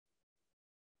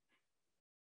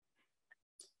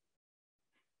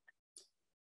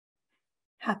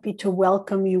Happy to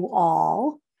welcome you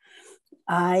all.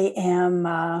 I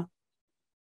am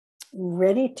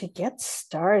ready to get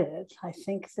started. I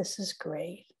think this is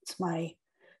great. It's my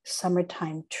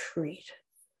summertime treat.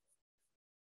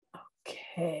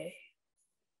 Okay.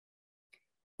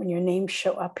 When your names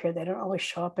show up here, they don't always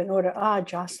show up in order.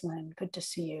 Jocelyn, good to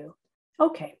see you.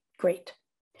 Okay, great.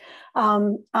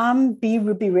 I'm B.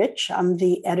 Ruby Rich. I'm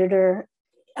the editor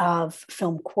of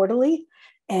Film Quarterly,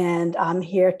 and I'm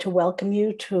here to welcome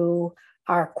you to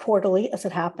our quarterly, as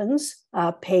it happens,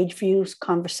 page views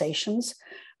conversations,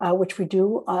 which we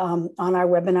do on our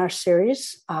webinar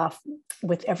series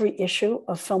with every issue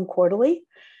of Film Quarterly.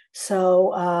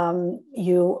 So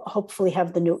you hopefully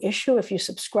have the new issue if you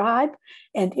subscribe.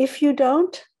 And if you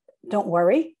don't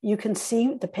worry. You can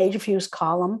see the page views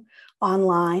column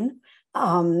online.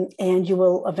 And you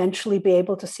will eventually be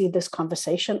able to see this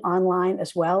conversation online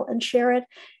as well and share it.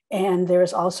 And there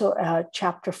is also a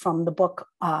chapter from the book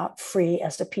free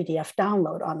as a PDF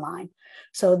download online.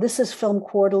 So this is Film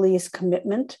Quarterly's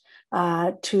commitment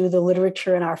to the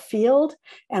literature in our field.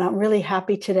 And I'm really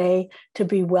happy today to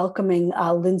be welcoming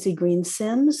Lindsey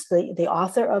Green-Sims, the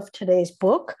author of today's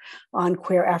book on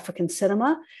queer African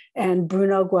cinema, and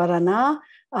Bruno Guaraná,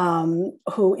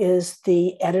 who is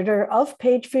the editor of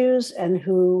Page Views and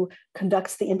who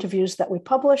conducts the interviews that we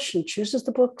publish and chooses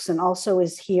the books, and also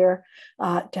is here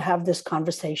to have this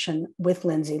conversation with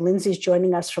Lindsey. Lindsey's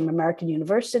joining us from American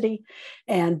University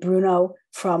and Bruno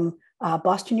from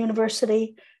Boston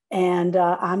University. And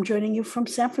I'm joining you from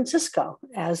San Francisco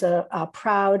as a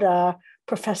proud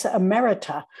professor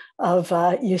emerita of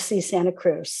UC Santa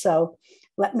Cruz. So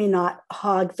let me not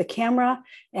hog the camera,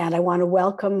 and I want to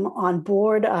welcome on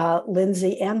board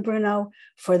Lindsey and Bruno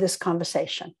for this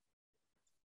conversation.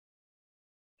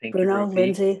 Thank Bruno, you,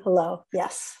 Lindsey, hello.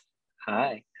 Yes.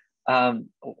 Hi.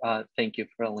 Thank you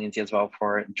for Lindsey as well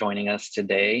for joining us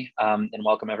today, and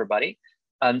welcome everybody.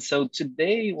 So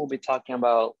today we'll be talking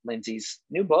about Lindsey's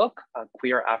new book,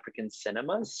 Queer African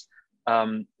Cinemas,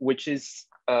 which is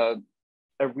a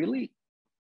really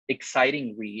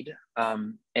exciting read,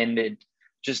 and it,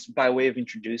 just by way of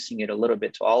introducing it a little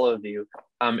bit to all of you,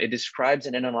 it describes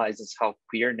and analyzes how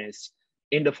queerness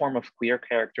in the form of queer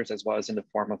characters as well as in the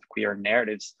form of queer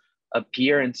narratives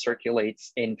appear and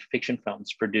circulates in fiction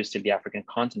films produced in the African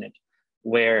continent,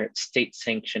 where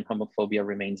state-sanctioned homophobia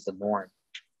remains the norm.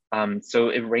 So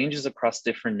it ranges across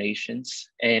different nations,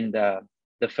 and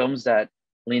the films that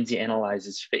Lindsey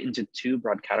analyzes fit into two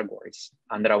broad categories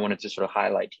that I wanted to sort of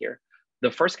highlight here. The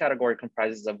first category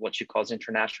comprises of what she calls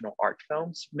international art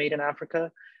films made in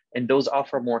Africa, and those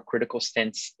offer a more critical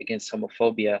stance against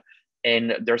homophobia,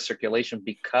 and their circulation,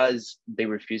 because they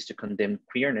refuse to condemn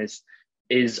queerness,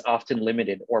 is often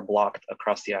limited or blocked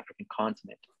across the African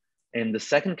continent. And the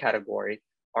second category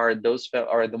are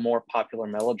the more popular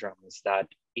melodramas that,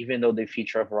 even though they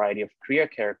feature a variety of queer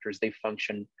characters, they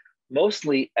function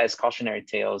mostly as cautionary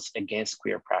tales against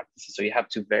queer practices. So you have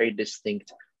two very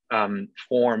distinct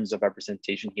forms of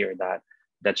representation here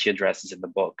that she addresses in the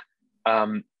book.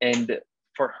 And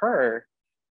for her,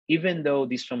 even though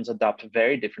these films adopt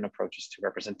very different approaches to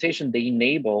representation, they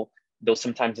enable, though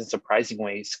sometimes in surprising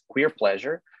ways, queer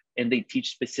pleasure, and they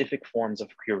teach specific forms of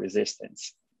queer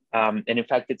resistance. And in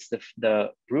fact, it's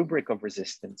the rubric of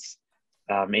resistance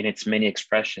in its many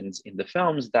expressions in the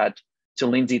films that, to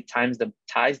Lindsey, ties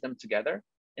them together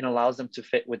and allows them to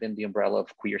fit within the umbrella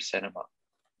of queer cinema.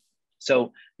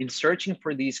 So in searching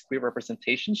for these queer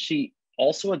representations, she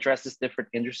also addresses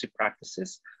different industry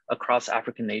practices across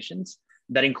African nations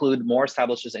that include more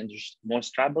established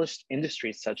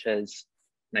industries such as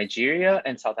Nigeria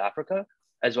and South Africa,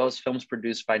 as well as films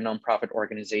produced by nonprofit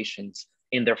organizations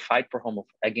in their fight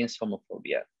against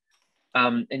homophobia.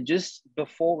 And just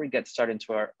before we get started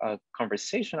into our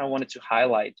conversation, I wanted to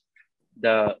highlight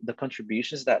the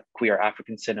contributions that queer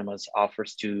African cinemas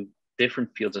offers to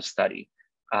different fields of study.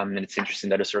 And it's interesting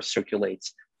that it sort of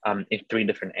circulates in three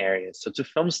different areas. So to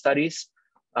film studies,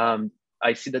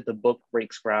 I see that the book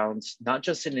breaks grounds, not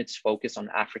just in its focus on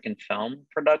African film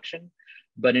production,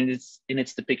 but in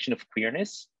its depiction of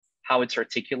queerness, how it's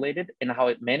articulated, and how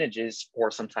it manages, or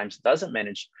sometimes doesn't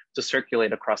manage, to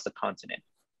circulate across the continent.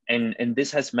 And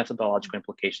this has methodological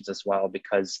implications as well,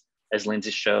 because as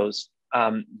Lindsey shows,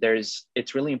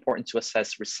 it's really important to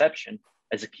assess reception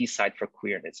as a key site for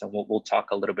queerness. And we'll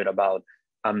talk a little bit about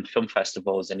film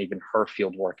festivals and even her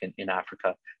field work in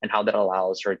Africa, and how that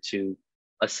allows her to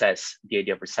assess the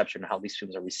idea of reception, how these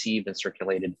films are received and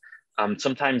circulated,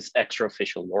 sometimes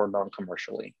extra-officially or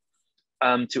non-commercially.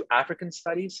 To African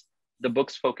studies, the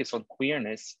book's focus on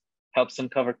queerness helps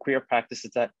uncover queer practices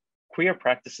that queer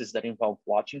practices that involve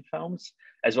watching films,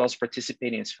 as well as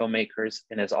participating as filmmakers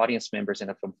and as audience members in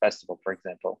a film festival, for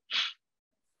example.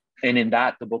 And in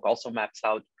that, the book also maps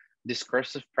out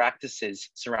discursive practices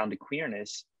surrounding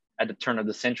queerness at the turn of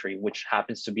the century, which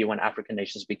happens to be when African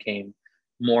nations became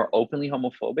more openly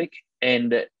homophobic,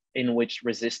 and in which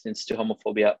resistance to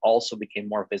homophobia also became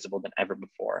more visible than ever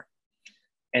before.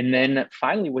 And then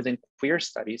finally, within queer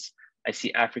studies, I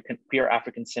see queer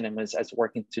African cinemas as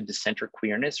working to decenter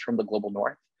queerness from the global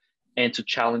north and to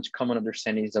challenge common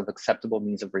understandings of acceptable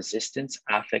means of resistance,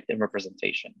 affect, and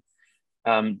representation.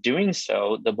 Doing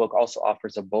so, the book also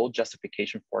offers a bold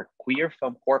justification for a queer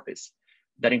film corpus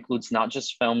that includes not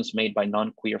just films made by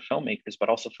non-queer filmmakers, but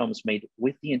also films made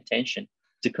with the intention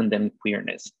to condemn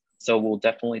queerness. So we'll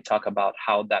definitely talk about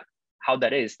how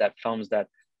that is that films that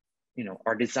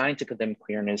are designed to condemn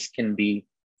queerness can be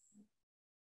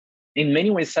in many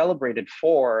ways celebrated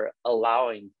for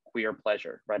allowing queer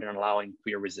pleasure, right, and allowing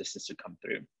queer resistance to come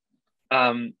through.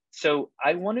 So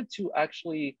I wanted to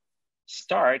actually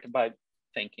start by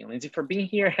thanking Lindsey for being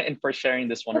here and for sharing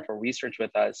this wonderful research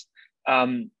with us,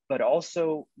 but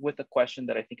also with a question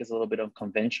that I think is a little bit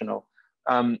unconventional.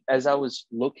 As I was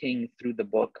looking through the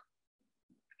book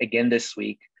again this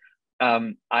week,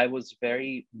 I was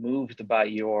very moved by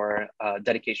your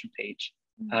dedication page.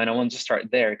 And I wanted to start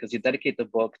there because you dedicate the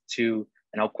book to,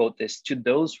 and I'll quote this, to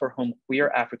those for whom queer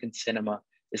African cinema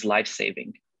is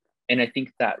life-saving. And I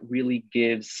think that really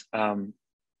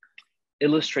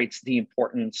illustrates the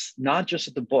importance, not just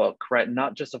of the book, right?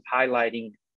 Not just of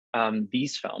highlighting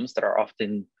these films that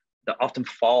often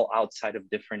fall outside of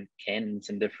different canons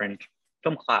and different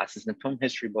film classes and film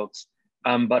history books,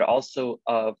 but also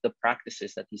of the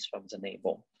practices that these films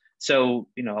enable. So,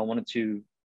 I wanted to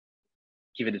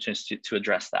give it a chance to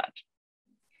address that.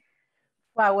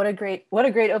 Wow, what a great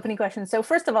opening question. So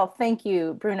first of all, thank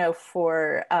you, Bruno,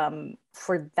 for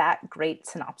that great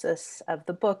synopsis of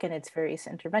the book and its various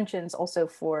interventions. Also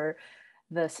for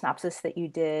the synopsis that you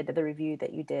did, the review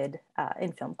that you did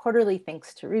in Film Quarterly.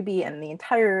 Thanks to Ruby and the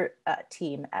entire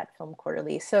team at Film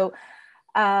Quarterly. So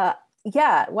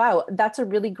yeah, wow, that's a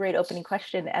really great opening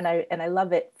question, and I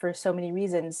love it for so many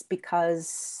reasons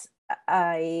because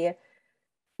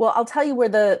I'll tell you where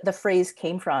the phrase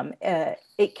came from.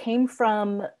 It came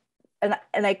from,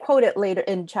 and I quote it later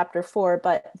in chapter 4,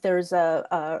 but there's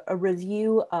a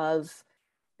review of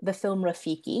the film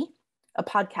Rafiki, a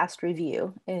podcast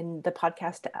review in the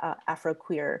podcast Afro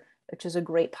Queer, which is a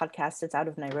great podcast. It's out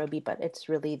of Nairobi, but it's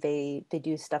really, they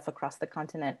do stuff across the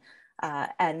continent.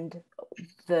 And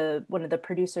one of the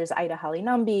producers, Ida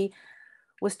Halinambi,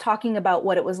 was talking about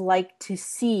what it was like to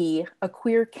see a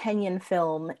queer Kenyan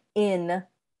film in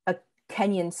a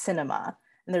Kenyan cinema.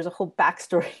 And there's a whole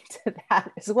backstory to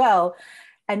that as well.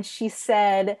 And she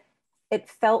said, it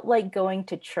felt like going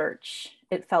to church.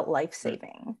 It felt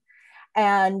life-saving.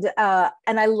 And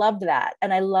I loved that.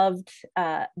 And I loved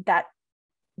that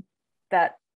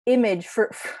image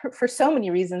for so many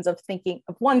reasons of thinking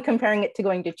of, one, comparing it to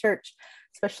going to church,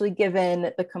 especially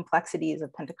given the complexities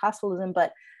of Pentecostalism,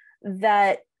 but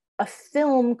that a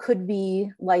film could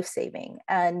be life-saving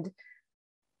and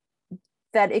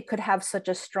that it could have such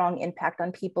a strong impact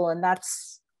on people. And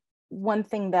that's one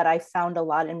thing that I found a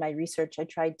lot in my research. I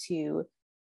tried to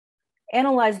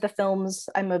analyze the films.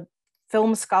 I'm a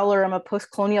film scholar, I'm a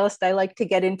post-colonialist. I like to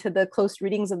get into the close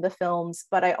readings of the films,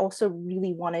 but I also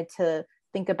really wanted to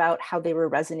think about how they were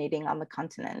resonating on the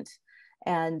continent.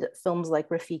 And films like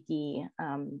Rafiki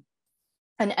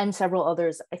and several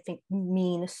others, I think,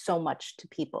 mean so much to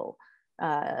people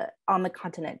on the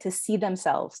continent, to see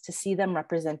themselves, to see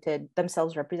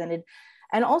themselves represented.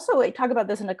 And also, I talk about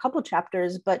this in a couple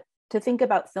chapters, but to think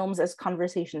about films as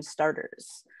conversation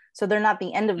starters. So they're not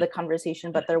the end of the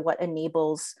conversation, but they're what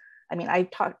enables. I mean,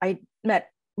 I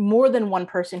met more than one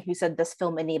person who said this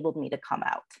film enabled me to come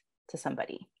out to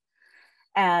somebody.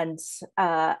 And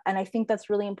I think that's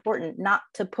really important, not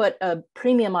to put a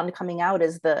premium on coming out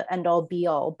as the end all be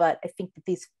all, but I think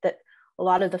that a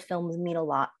lot of the films mean a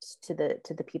lot to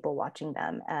the people watching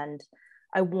them. And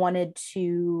I wanted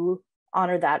to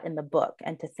honor that in the book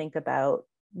and to think about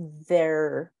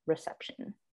their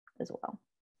reception as well.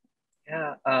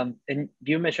 Yeah, and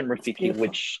you mentioned Rafiki,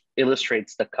 which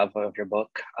illustrates the cover of your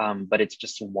book, but it's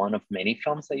just one of many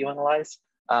films that you analyze.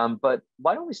 But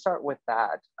why don't we start with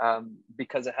that?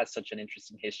 Because it has such an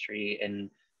interesting history. And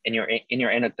in your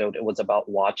anecdote, it was about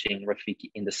watching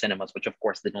Rafiki in the cinemas, which of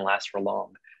course didn't last for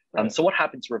long. Right. So what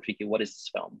happened to Rafiki? What is this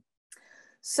film?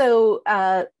 So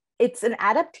it's an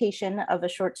adaptation of a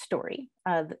short story,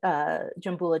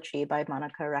 Jumbula Tree by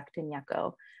Monica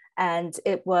Raktinyako. And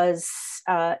it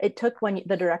took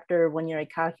the director Wanyere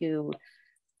Kahu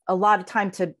a lot of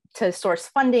time to source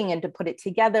funding and to put it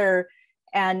together.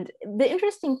 And the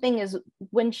interesting thing is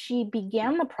when she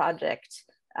began the project,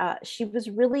 she was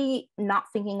really not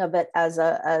thinking of it as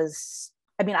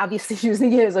obviously she was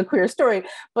thinking it as a queer story,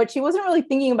 but she wasn't really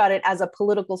thinking about it as a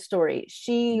political story.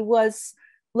 She was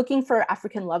looking for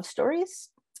African love stories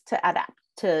to adapt,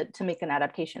 to make an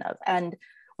adaptation of. And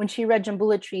when she read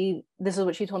Jambulatry, this is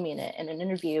what she told me in an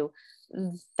interview,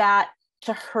 that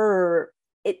to her,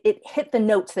 it hit the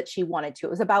notes that she wanted to.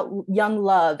 It was about young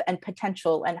love and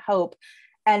potential and hope.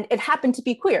 And it happened to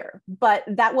be queer, but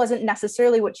that wasn't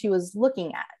necessarily what she was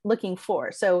looking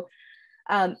for. So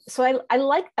I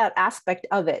like that aspect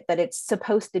of it, that it's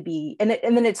supposed to be, and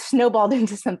then it's snowballed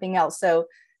into something else. So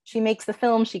she makes the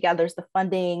film, she gathers the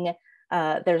funding.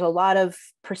 There's a lot of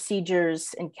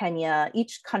procedures in Kenya.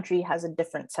 Each country has a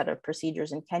different set of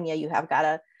procedures. In Kenya, you've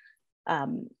got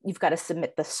to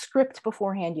submit the script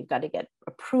beforehand. You've got to get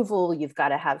approval. You've got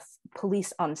to have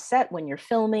police on set when you're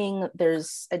filming.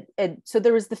 So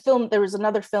there was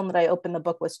another film that I opened the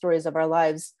book with, Stories of Our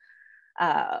Lives,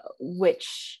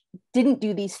 which didn't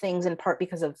do these things in part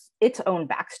because of its own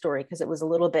backstory, because it was a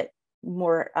little bit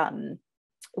more,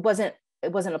 it wasn't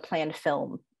a planned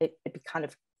film. It kind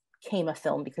of became a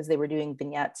film because they were doing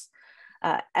vignettes.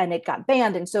 And it got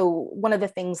banned. And so one of the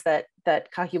things that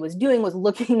Kahi was doing was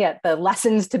looking at the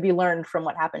lessons to be learned from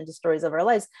what happened to Stories of Our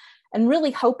Lives, and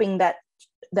really hoping that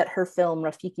her film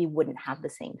Rafiki wouldn't have the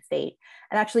same fate.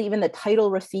 And actually, even the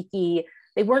title Rafiki,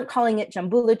 they weren't calling it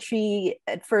Jambulatry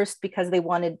at first because they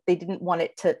didn't want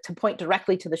it to point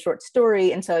directly to the short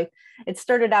story. And so it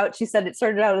started out, she said, as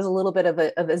a little bit of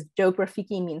a joke.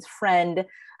 Rafiki means friend.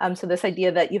 So this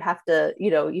idea that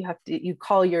you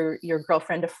call your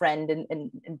girlfriend a friend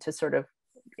and to sort of,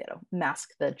 mask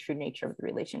the true nature of the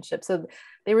relationship. So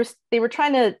they were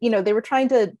trying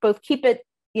to both keep it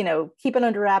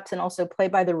under wraps and also play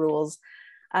by the rules.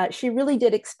 She really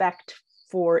did expect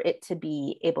for it to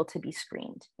be able to be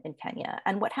screened in Kenya.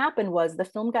 And what happened was the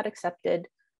film got accepted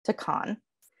to Cannes,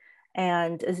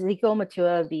 and Ezekiel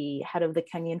Matua, the head of the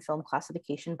Kenyan Film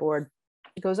Classification Board,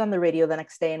 goes on the radio the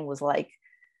next day and was like,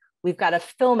 "We've got a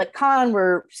film at Cannes.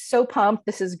 We're so pumped.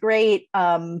 This is great.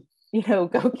 Go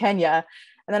Kenya."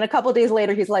 And then a couple of days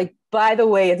later, he's like, "By the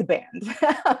way, it's banned."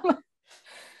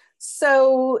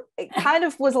 So it kind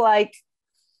of was like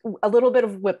a little bit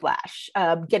of whiplash,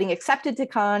 getting accepted to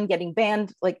Cannes, getting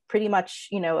banned like pretty much,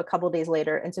 a couple of days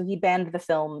later. And so he banned the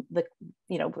film.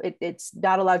 It's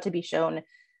not allowed to be shown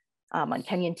on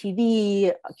Kenyan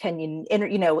TV, Kenyan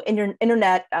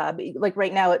internet. Like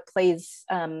right now it plays,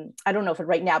 I don't know if it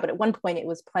right now, but at one point it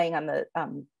was playing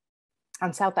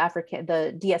on South Africa,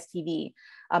 the DSTV,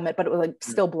 but it was like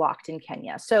still blocked in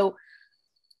Kenya. So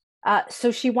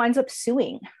she winds up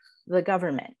suing the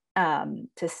government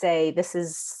to say this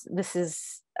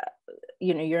is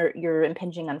you're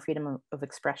impinging on freedom of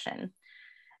expression.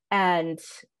 And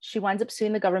she winds up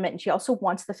suing the government, and she also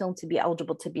wants the film to be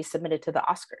eligible to be submitted to the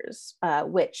Oscars,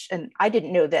 which, and I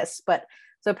didn't know this, but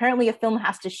so apparently a film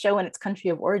has to show in its country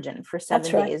of origin for 7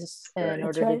 days in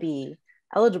order to be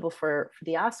eligible for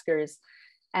the Oscars.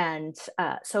 And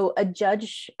so a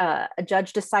judge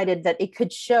decided that it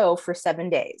could show for 7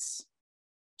 days,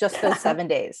 just those 7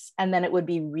 days, and then it would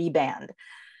be rebanned.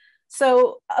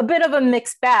 So a bit of a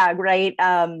mixed bag, right?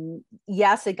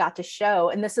 Yes, it got to show,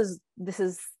 and this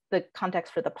is the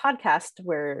context for the podcast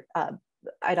where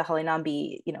Ida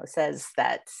Halinambi, says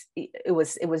that it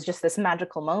was just this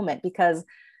magical moment because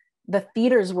the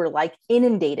theaters were like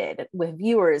inundated with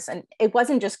viewers, and it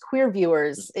wasn't just queer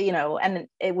viewers, and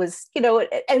it was,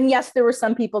 and yes, there were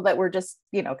some people that were just,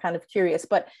 kind of curious,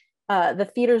 but the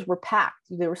theaters were packed.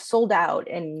 They were sold out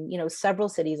in, several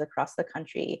cities across the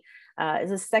country.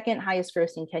 It's the second highest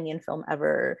grossing Kenyan film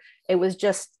ever. It was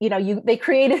just, they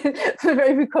created,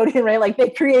 very Bukotian, right? Like they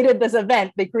created this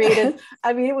event. They created,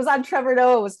 it was on Trevor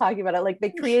Noah was talking about it. Like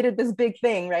they created this big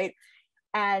thing, right?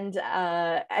 And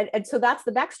so that's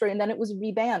the backstory. And then it was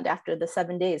rebanned after the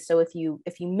 7 days. So if you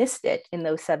missed it in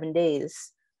those 7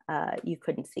 days, you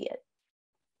couldn't see it.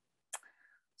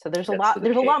 So there's a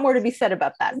lot more to be said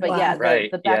about that. But yeah,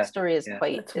 the backstory is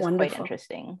quite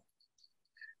interesting.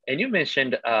 And you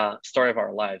mentioned Story of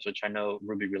Our Lives, which I know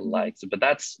Ruby really likes, but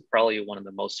that's probably one of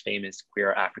the most famous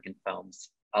queer African films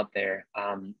out there.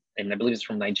 And I believe it's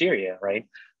from Nigeria, right?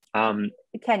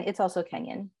 It's also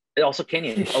Kenyan. Also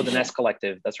Kenyan. Oh, the Nest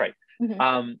Collective. That's right.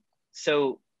 Mm-hmm.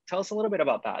 So tell us a little bit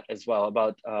about that as well,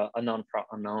 about a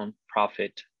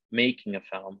non-profit making a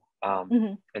film,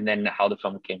 and then how the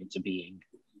film came into being.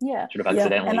 Yeah. Sort of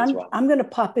accidentally and as well. I'm going to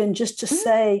pop in just to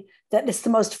say that it's the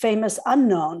most famous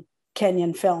unknown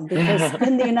Kenyan film, because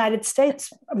in the United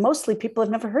States, mostly people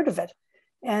have never heard of it.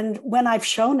 And when I've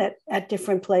shown it at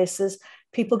different places,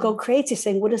 people go crazy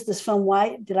saying, what is this film?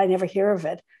 Why did I never hear of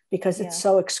it? Because it's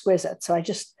so exquisite. So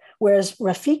whereas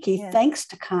Rafiki, thanks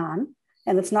to Khan,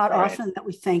 and it's not often that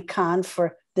we thank Khan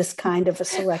for this kind of a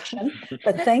selection,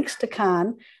 but thanks to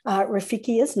Khan,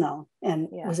 Rafiki is known and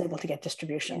was able to get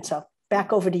distribution. Yeah. So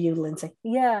back over to you, Lindsey.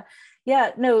 Yeah.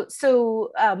 No.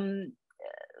 So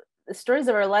the Stories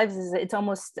of Our Lives it's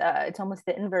almost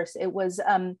the inverse. It was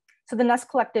so the Nest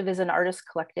Collective is an artist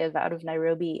collective out of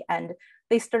Nairobi, and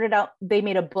they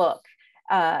made a book,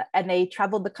 and they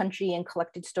traveled the country and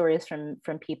collected stories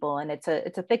from people, and it's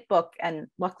a thick book and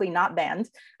luckily not banned,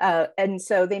 and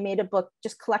so they made a book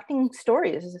just collecting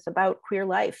stories about queer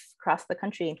life across the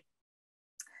country.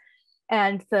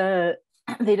 And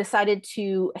they decided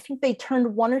to, I think they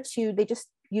turned one or two, they just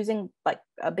using like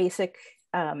a basic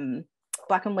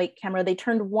black and white camera, they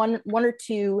turned one or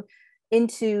two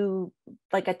into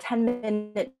like a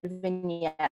 10-minute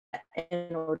vignette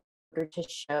in order to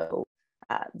show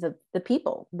the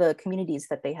people, the communities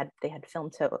that they had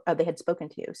filmed, they had spoken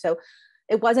to. So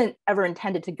it wasn't ever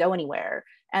intended to go anywhere.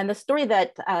 And the story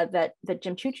that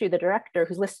Jim Chuchu, the director,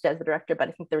 who's listed as the director, but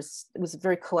I think it was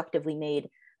very collectively made,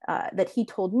 that he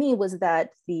told me was that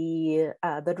the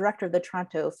director of the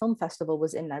Toronto Film Festival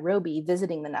was in Nairobi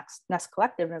visiting the Nest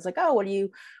Collective, and I was like, oh, what are you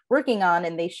working on?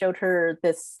 And they showed her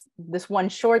this one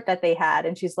short that they had,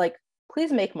 and she's like,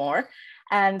 please make more.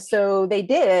 And so they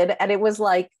did, and it was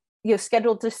like,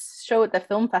 scheduled to show at the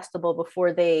film festival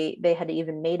before they had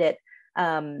even made it.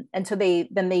 And so they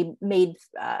made,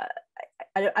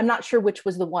 I'm not sure which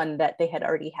was the one that they had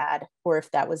already had, or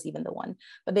if that was even the one,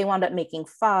 but they wound up making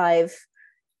 5.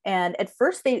 And at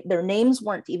first their names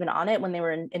weren't even on it when they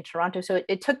were in Toronto. So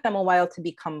it took them a while to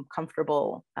become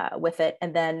comfortable with it.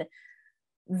 And then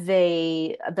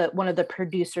one of the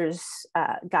producers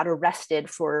got arrested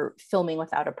for filming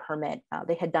without a permit.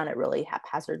 They had done it really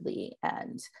haphazardly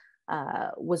and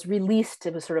was released.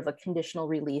 It was sort of a conditional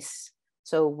release.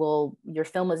 So your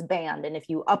film is banned. And if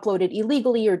you upload it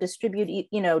illegally or distribute it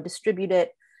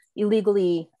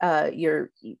illegally,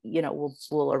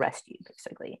 we'll arrest you,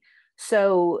 basically.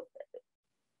 So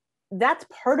that's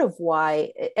part of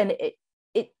why, and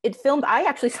it filmed, I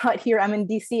actually saw it here. I'm in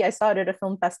DC. I saw it at a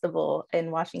film festival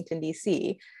in Washington,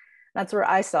 DC. That's where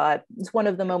I saw it. It's one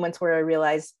of the moments where I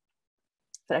realized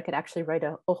that I could actually write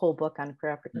a whole book on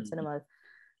queer African cinema.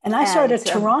 And I saw it at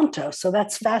Toronto, so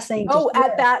that's fascinating. Oh,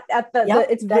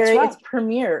 it's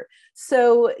premiere.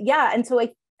 So yeah, and so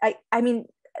I mean,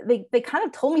 they kind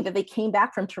of told me that they came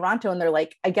back from Toronto and they're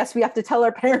like, I guess we have to tell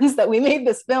our parents that we made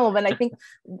this film. And I think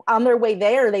on their way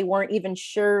there, they weren't even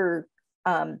sure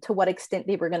to what extent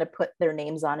they were going to put their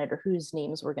names on it or whose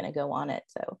names were going to go on it.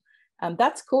 So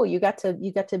that's cool. You got to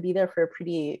be there for a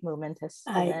pretty momentous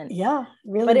event.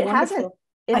 Really.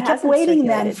 But I kept waiting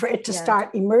then for it to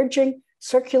start emerging,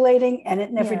 circulating, and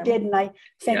it never did. And I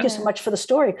thank you so much for the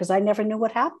story, because I never knew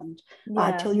what happened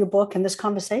till your book and this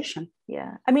conversation.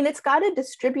 Yeah, I mean, it's got a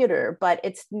distributor, but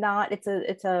it's not. It's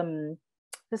a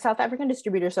South African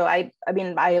distributor. So I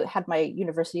had my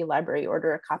university library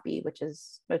order a copy, which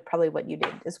is probably what you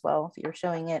did as well if you were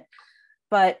showing it.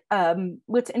 But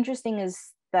what's interesting is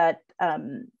that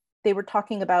they were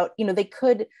talking about, they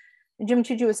could. Jim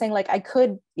Chuchu was saying, like, I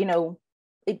could,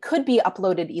 it could be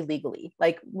uploaded illegally,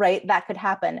 like, right, that could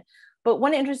happen. But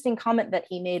one interesting comment that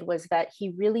he made was that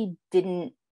he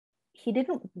didn't, what did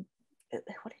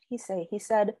he say? He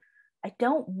said, I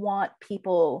don't want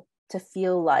people to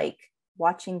feel like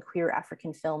watching queer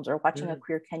African films or watching a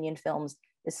queer Kenyan films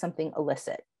is something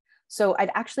illicit. So I'd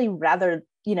actually rather,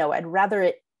 I'd rather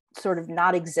it sort of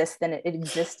not exist than it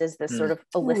exists as this sort of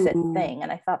illicit thing.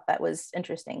 And I thought that was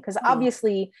interesting, because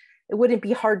obviously it wouldn't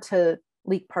be hard to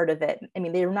leak part of it. I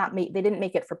mean, they didn't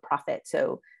make it for profit,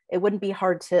 so it wouldn't be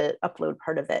hard to upload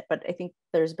part of it. But I think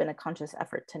there's been a conscious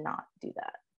effort to not do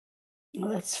that.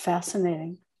 Well, that's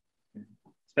fascinating.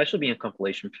 Especially being a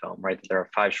compilation film, right? There are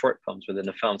 5 short films within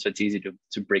the film, so it's easy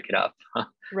to break it up.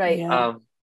 Right. Yeah.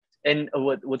 And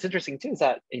what's interesting too is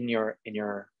that in your,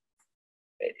 if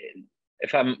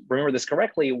I remember this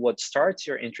correctly, what starts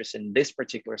your interest in this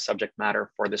particular subject matter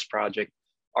for this project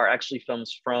are actually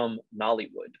films from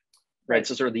Nollywood. Right,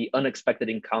 so sort of the unexpected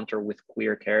encounter with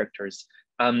queer characters.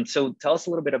 So tell us a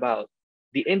little bit about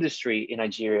the industry in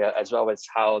Nigeria, as well as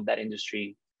how that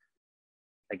industry,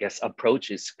 I guess,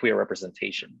 approaches queer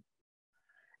representation.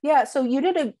 Yeah, so you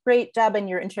did a great job in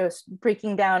your intro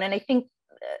breaking down, and I think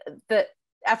the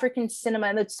African cinema,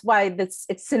 and that's why it's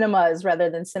cinemas rather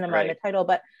than cinema in the title,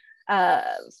 but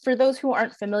for those who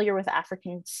aren't familiar with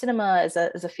African cinema as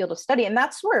a field of study, and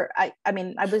that's where I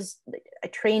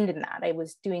trained in that. I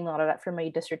was doing a lot of that for my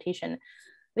dissertation.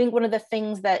 I think one of the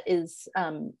things that is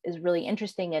really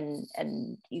interesting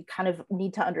and you kind of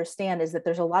need to understand is that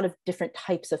there's a lot of different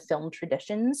types of film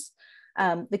traditions.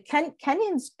 The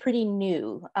Kenyan's pretty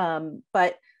new,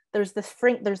 but there's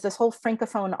this whole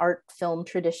Francophone art film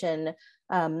tradition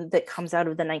that comes out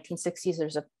of the 1960s.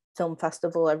 There's a film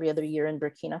festival every other year in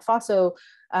Burkina Faso.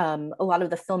 A lot of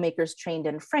the filmmakers trained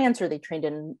in France or they trained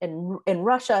in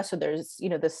Russia. So there's, you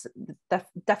know, this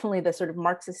definitely the sort of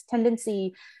Marxist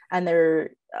tendency, and there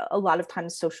are a lot of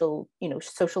times social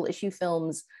issue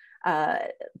films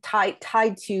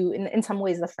tied to, in some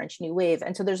ways, the French New Wave.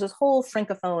 And so there's this whole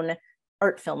Francophone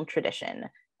art film tradition.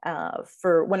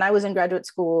 For when I was in graduate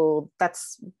school,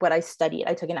 that's what I studied.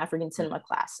 I took an African cinema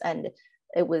class, and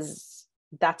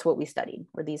that's what we studied,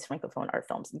 were these Francophone art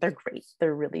films. They're great.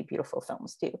 They're really beautiful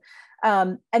films too.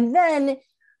 And then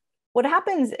what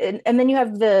happens, and then you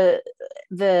have the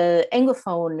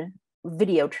Anglophone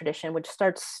video tradition, which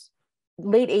starts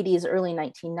late 80s, early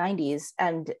 1990s,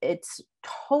 and it's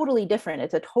totally different.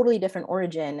 It's a totally different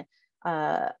origin.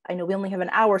 I know we only have an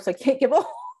hour, so I can't give a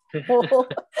whole,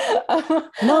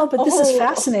 no, but this is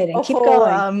fascinating. Keep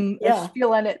going. A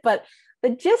spiel on it. But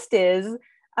the gist is,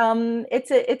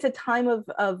 it's a time of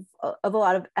a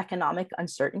lot of economic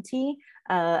uncertainty,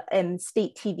 and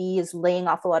state TV is laying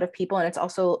off a lot of people, and it's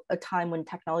also a time when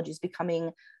technology is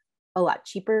becoming a lot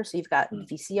cheaper. So you've got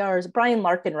VCRs. Brian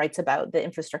Larkin writes about the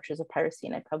infrastructures of piracy,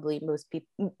 and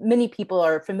many people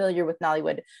are familiar with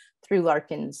Nollywood through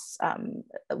Larkin's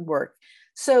work.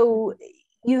 So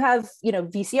you have,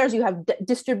 VCRs, you have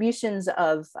distributions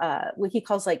of what he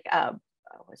calls like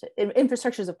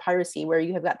infrastructures of piracy, where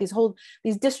you have got these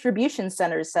distribution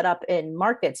centers set up in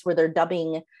markets where they're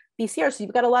dubbing VCRs. So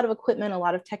you've got a lot of equipment, a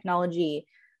lot of technology,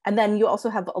 and then you also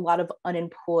have a lot of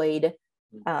unemployed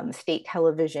state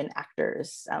television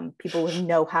actors, people with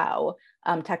know-how,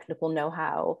 technical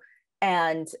know-how.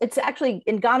 And it's actually,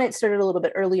 in Ghana, it started a little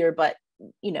bit earlier, but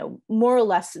more or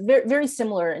less very, very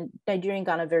similar in Nigeria and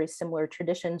Ghana, very similar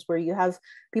traditions, where you have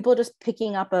people just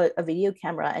picking up a video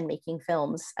camera and making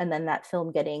films, and then that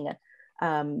film getting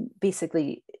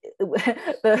basically we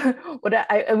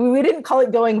didn't call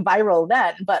it going viral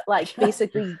then, but like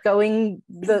basically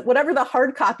whatever the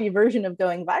hard copy version of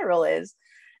going viral is,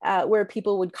 where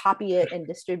people would copy it and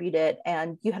distribute it.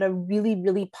 And you had a really,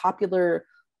 really popular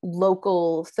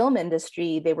local film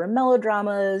industry. They were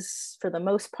melodramas for the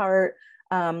most part.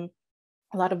 A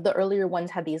lot of the earlier ones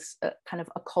had these kind of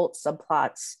occult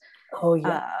subplots. Oh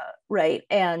yeah. Right.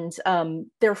 And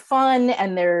they're fun,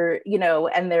 and they're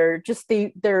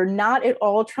not at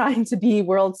all trying to be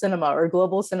world cinema or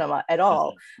global cinema at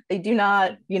all. They do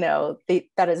not,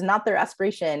 that is not their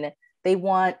aspiration. They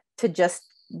want to just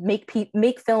make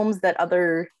films that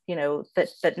other,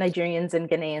 that Nigerians and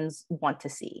Ghanaians want to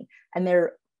see. And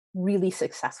they're really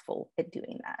successful at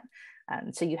doing that.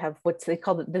 So you have what they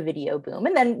call the video boom.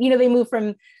 And then, they move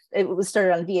from, it was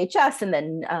started on VHS, and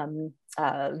then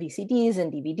VCDs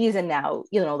and DVDs. And now,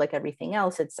 like everything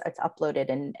else, it's uploaded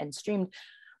and streamed.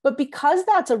 But because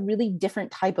that's a really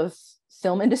different type of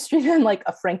film industry than like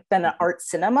than an art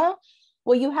cinema,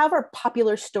 what you have are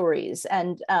popular stories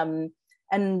and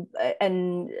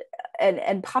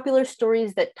popular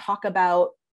stories that talk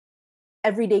about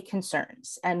everyday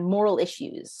concerns and moral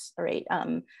issues, right?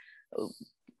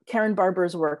 Karen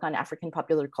Barber's work on African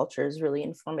popular culture is really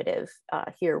informative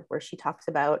here, where she talks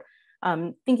about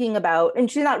thinking about, and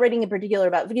she's not writing in particular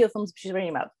about video films, but she's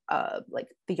writing about like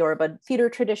the Yoruba theater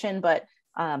tradition, but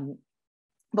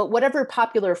whatever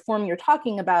popular form you're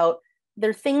talking about,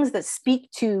 they're things that speak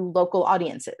to local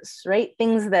audiences, right?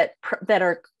 Things that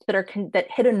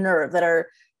hit a nerve, that are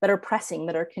pressing,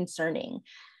 that are concerning.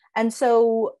 And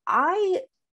so I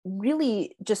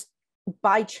really just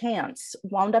by chance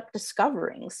wound up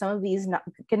discovering some of these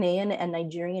Ghanaian and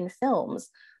Nigerian films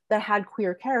that had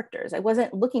queer characters. I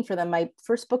wasn't looking for them. My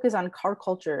first book is on car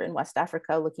culture in West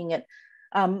Africa, looking at,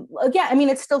 again, I mean,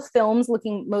 it's still films,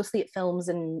 looking mostly at films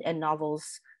and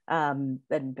novels and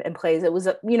plays. It was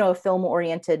a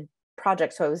film-oriented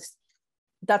project. So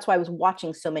that's why I was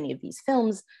watching so many of these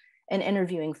films and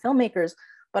interviewing filmmakers.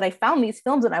 But I found these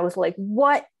films and I was like,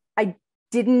 what? I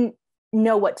didn't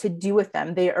know what to do with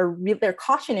them. They're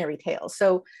cautionary tales.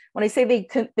 So when I say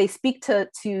they speak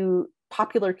to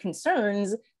popular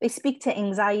concerns, they speak to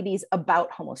anxieties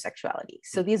about homosexuality.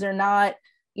 So these are not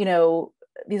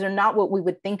what we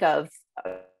would think of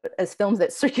as films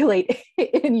that circulate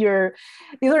in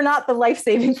these are not the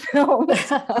life-saving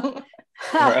films.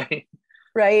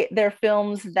 Right. They're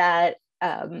films that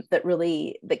condemn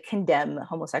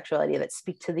homosexuality, that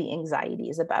speak to the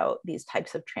anxieties about these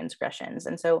types of transgressions.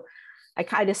 And so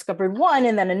I discovered one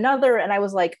and then another, and I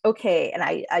was like, okay. And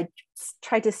I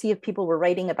tried to see if people were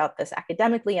writing about this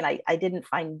academically, and I didn't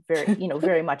find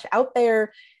very much out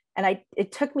there. And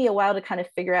it took me a while to kind of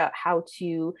figure out how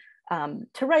to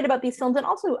write about these films, and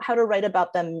also how to write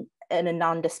about them in a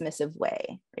non-dismissive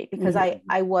way, right? Because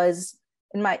I was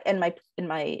in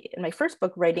my first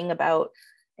book writing about,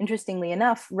 interestingly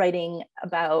enough, writing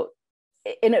about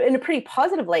in a pretty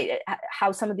positive light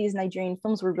how some of these Nigerian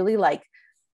films were really like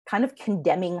kind of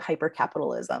condemning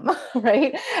hypercapitalism,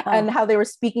 right? And how they were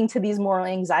speaking to these moral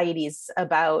anxieties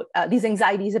about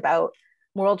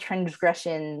moral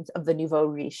transgressions of the nouveau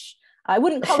riche. I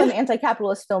wouldn't call them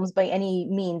anti-capitalist films by any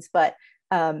means, but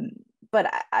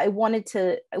I wanted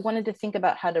to think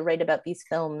about how to write about these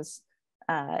films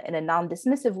in a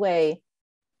non-dismissive way,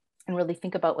 and really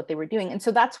think about what they were doing. And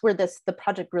so that's where the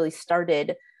project really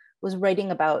started, was writing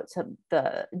about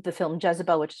the film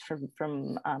Jezebel, which is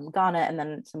from Ghana, and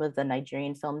then some of the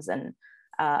Nigerian films. And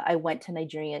I went to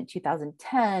Nigeria in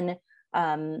 2010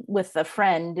 with a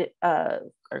friend,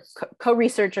 or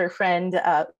co-researcher friend,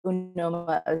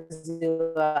 Unoma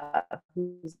Azua,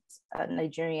 who's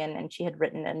Nigerian, and she had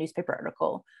written a newspaper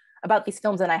article about these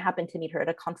films, and I happened to meet her at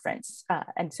a conference.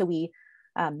 And so we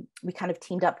kind of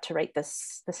teamed up to write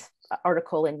this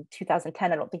article in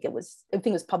 2010. I think it was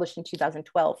published in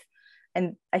 2012.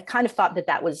 And I kind of thought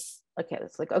that was, okay,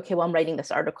 it's like, okay, well, I'm writing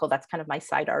this article. That's kind of my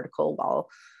side article while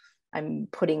I'm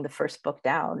putting the first book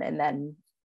down. And then,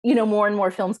 more and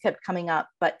more films kept coming up.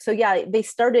 But so, yeah,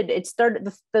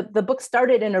 the book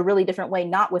started in a really different way,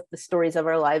 not with the stories of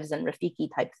our lives and Rafiki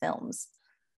type films.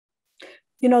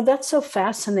 That's so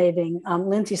fascinating,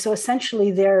 Lindsey. So essentially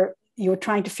you were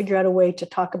trying to figure out a way to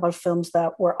talk about films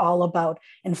that were all about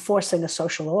enforcing a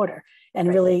social order and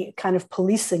really kind of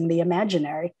policing the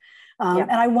imaginary.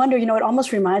 And I wonder, it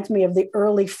almost reminds me of the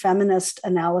early feminist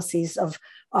analyses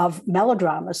of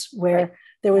melodramas, where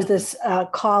there was this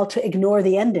call to ignore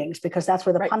the endings because that's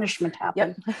where the punishment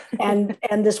happened. Yep.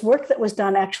 and this work that was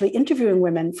done actually interviewing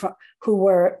women who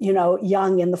were,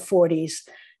 young in the 40s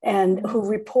and who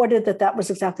reported that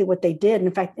was exactly what they did. In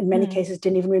fact, in many cases,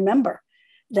 didn't even remember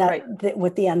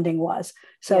what the ending was.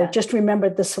 So just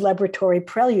remembered the celebratory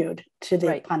prelude to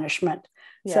the punishment.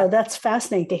 Yeah. So that's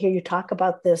fascinating to hear you talk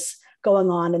about this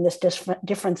going on in this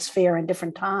different sphere and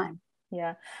different time.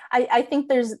 Yeah, I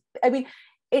think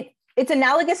it's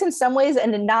analogous in some ways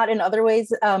and not in other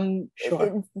ways.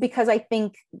 Because I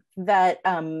think that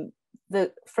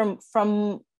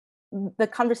from the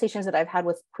conversations that I've had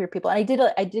with queer people, and I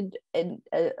did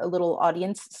a little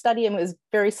audience study, and it was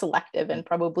very selective and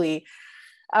probably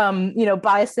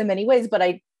biased in many ways, but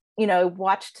I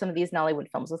watched some of these Nollywood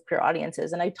films with queer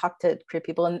audiences, and I talked to queer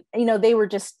people, and they were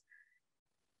just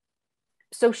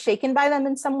so shaken by them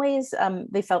in some ways.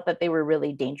 They felt that they were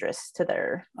really dangerous to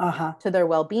their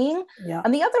well-being. Yeah.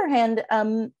 On the other hand,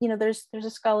 there's a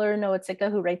scholar, Noah Tsika,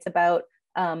 who writes about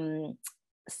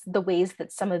the ways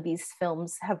that some of these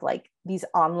films have like these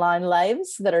online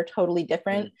lives that are totally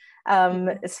different.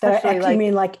 Especially you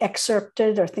mean like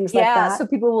excerpted or things like that? Yeah, so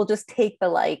people will just take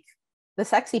the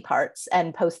sexy parts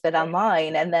and post it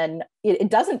online, and then it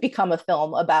doesn't become a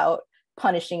film about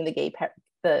punishing the gay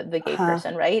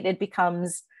person, right? It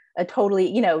becomes a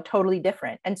totally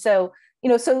different. And so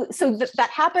that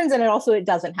happens, and it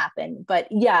doesn't happen. But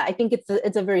yeah, I think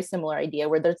it's a very similar idea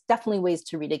where there's definitely ways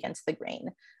to read against the grain,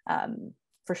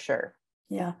 for sure.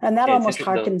 Yeah, and that almost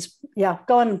harkens. Yeah,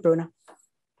 go on, Bruno.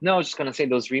 No, I was just going to say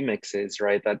those remixes,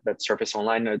 right, that surface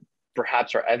online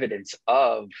perhaps are evidence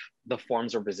of the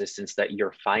forms of resistance that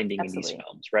you're finding in these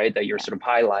films, right? That you're sort of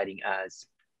highlighting as,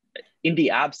 in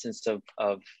the absence of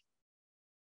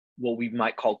what we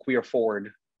might call queer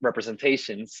forward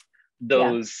representations,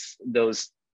 those what's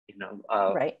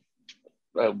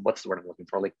the word I'm looking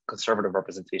for? Like conservative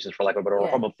representations, for lack of a better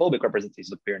word, homophobic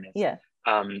representations of queerness,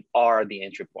 are the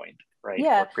entry point, right?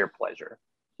 For queer pleasure.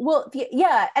 Well,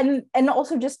 and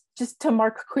also just to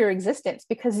mark queer existence,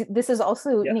 because this is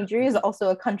also, Nigeria is also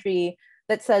a country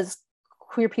that says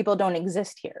queer people don't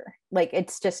exist here. Like that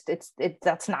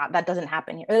doesn't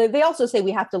happen here. They also say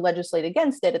we have to legislate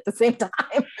against it at the same time.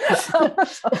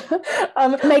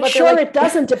 Make sure it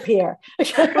doesn't appear.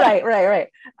 Right.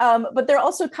 But they're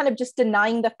also kind of just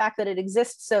denying the fact that it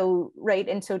exists. So, right.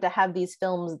 And so to have these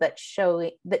films that show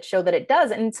that it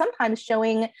does, and sometimes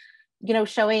showing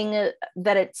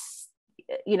that it's,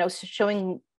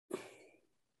 showing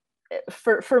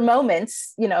for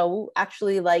moments,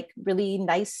 actually like really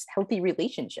nice, healthy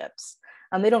relationships.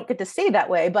 They don't get to say that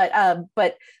way, but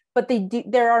they do.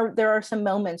 There are some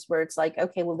moments where it's like,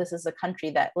 okay, well, this is a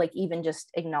country that, like, even just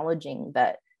acknowledging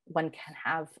that one can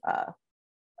have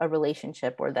a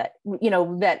relationship, or that,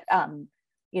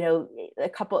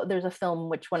 there's a film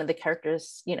which one of the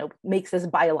characters, makes this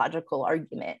biological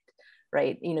argument,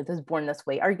 right? This born this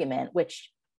way argument, which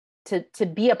to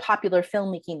be a popular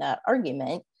film making that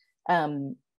argument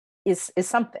is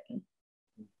something.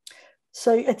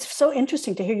 So it's so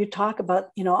interesting to hear you talk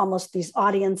about, almost these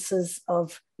audiences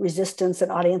of resistance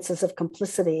and audiences of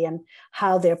complicity and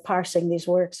how they're parsing these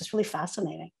works. It's really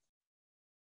fascinating.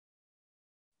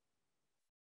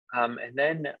 And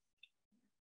then,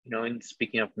 in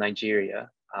speaking of Nigeria,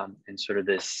 and sort of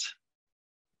this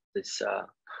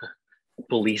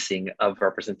policing of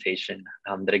representation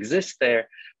that exists there,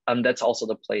 that's also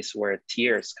the place where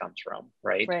tears comes from,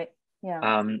 right? Right.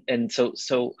 Yeah. And so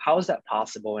how is that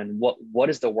possible? And what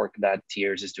is the work that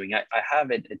Tears is doing? I have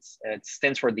it. It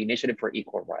stands for the Initiative for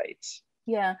Equal Rights.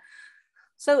 Yeah.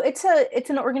 So it's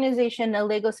an organization, a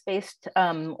Lagos-based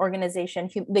organization.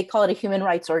 They call it a human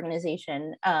rights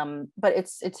organization, but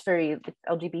it's very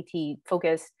LGBT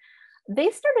focused. They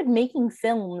started making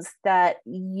films that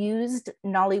used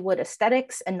Nollywood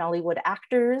aesthetics and Nollywood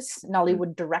actors,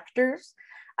 Nollywood directors,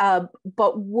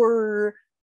 but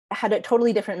had a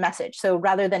totally different message. So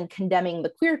rather than condemning the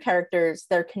queer characters,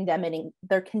 they're condemning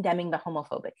the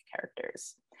homophobic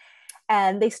characters.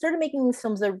 And they started making these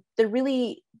films. They're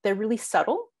really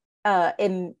subtle.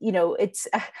 And it's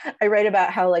I write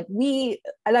about how I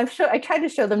tried to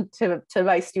show them to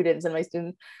my students, and my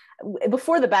students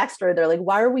before the backstory, they're like,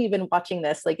 why are we even watching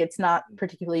this? Like, it's not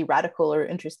particularly radical or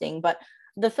interesting. But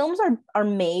the films are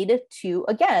made to,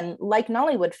 again, like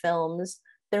Nollywood films,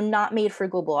 they're not made for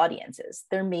global audiences.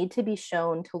 They're made to be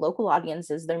shown to local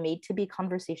audiences. They're made to be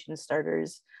conversation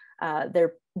starters. The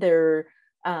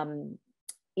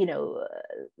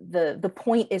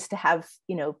point is to have,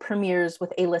 premieres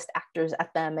with A-list actors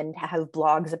at them, and to have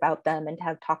blogs about them, and to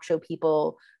have talk show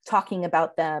people talking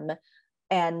about them.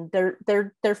 And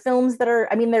they're films that are,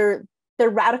 they're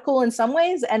radical in some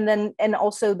ways, and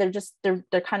also they're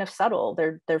kind of subtle.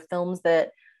 They're films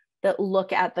that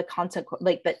look at the consequence,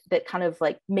 that kind of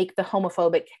make the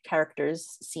homophobic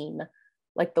characters seem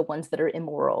like the ones that are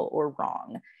immoral or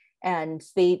wrong. And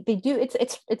they do,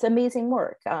 it's amazing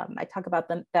work. I talk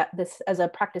about this as a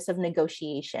practice of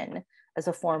negotiation, as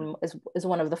a form, as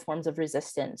one of the forms of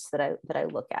resistance that I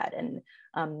look at,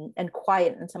 and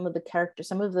quiet. And some of the characters,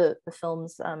 some of the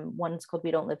films, one's called We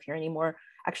Don't Live Here Anymore,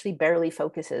 actually barely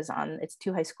focuses on, it's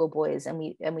two high school boys, and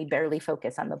we barely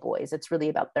focus on the boys. It's really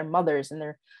about their mothers and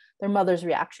their mothers'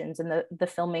 reactions. And the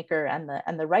filmmaker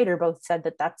and the writer both said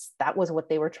that was what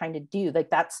they were trying to do.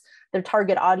 That's their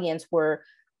target audience were,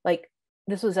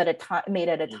 this was made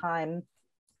at a time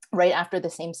right after the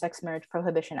Same-Sex Marriage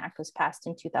Prohibition Act was passed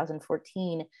in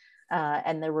 2014,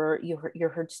 and there were you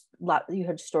heard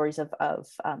stories of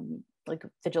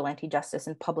vigilante justice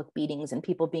and public beatings, and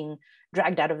people being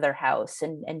dragged out of their house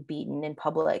and beaten in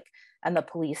public, and the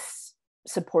police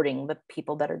supporting the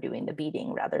people that are doing the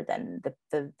beating rather than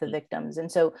the victims.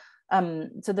 And so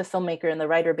the filmmaker and the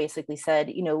writer basically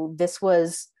said, this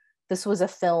was a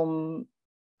film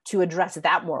to address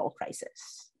that moral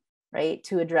crisis, right?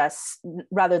 To address,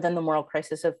 rather than the moral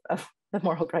crisis of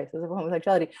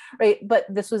homosexuality, right? But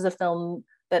this was a film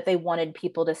that they wanted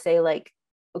people to say,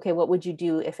 okay, what would you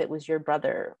do if it was your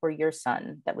brother or your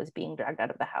son that was being dragged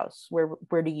out of the house?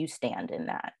 Where do you stand in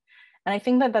that? And I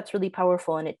think that that's really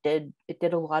powerful, and it did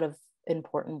a lot of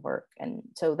important work. And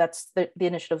so that's the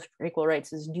Initiative for Equal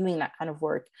Rights is doing that kind of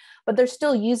work. But they're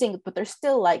still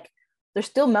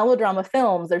melodrama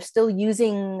films. They're still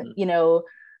using,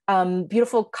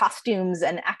 beautiful costumes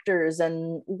and actors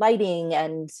and lighting,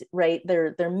 and right,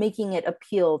 they're making it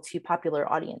appeal to popular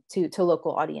audience, to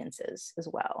local audiences as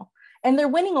well. And they're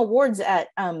winning awards at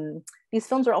these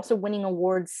films are also winning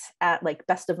awards at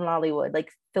Best of Nollywood,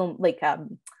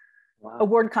 Wow.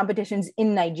 award competitions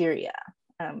in Nigeria.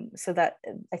 So that,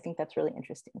 I think that's really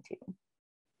interesting too.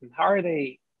 How are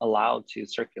they allowed to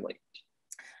circulate?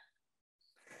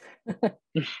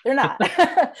 They're not.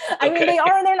 I mean, they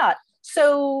are and they're not.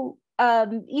 So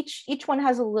each one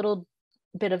has a little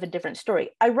bit of a different story.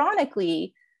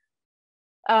 Ironically,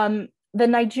 the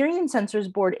Nigerian Censors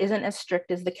Board isn't as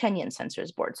strict as the Kenyan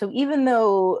Censors Board. So even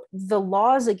though the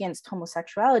laws against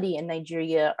homosexuality in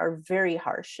Nigeria are very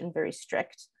harsh and very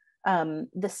strict,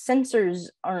 the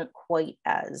censors aren't quite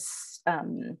as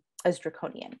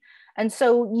draconian. And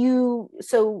so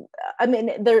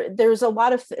there's a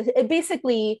lot of,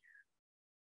 basically,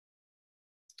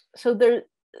 so the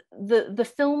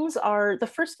films are, the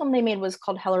first film they made was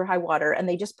called Hell or High Water, and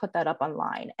they just put that up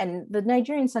online. And the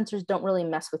Nigerian censors don't really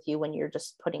mess with you when you're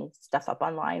just putting stuff up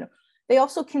online. They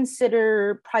also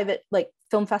consider private,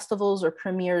 film festivals or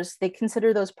premieres, they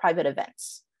consider those private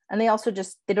events. And they also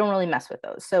they don't really mess with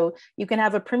those. So you can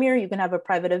have a premiere, you can have a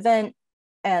private event,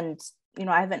 and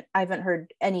I haven't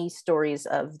heard any stories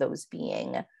of those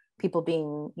people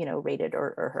being raided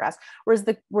or harassed.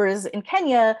 Whereas in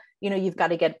Kenya, you've got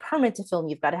to get a permit to film,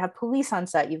 you've got to have police on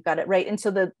set, you've got it right, and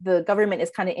so the government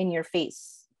is kind of in your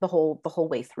face the whole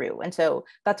way through. And so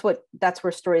that's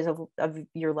where Stories of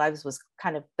Your Lives was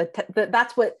kind of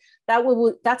that's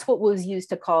what was used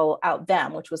to call out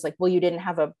them, which was like, well, you didn't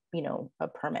have a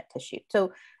permit to shoot.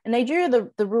 So in Nigeria,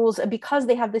 the rules, because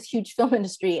they have this huge film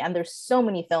industry and there's so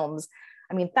many films,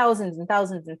 I mean, thousands and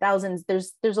thousands and thousands,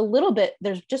 there's just a little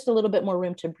bit more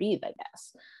room to breathe, I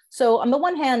guess. So on the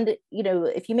one hand,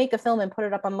 if you make a film and put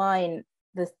it up online,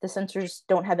 the censors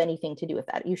don't have anything to do with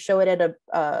that. You show it at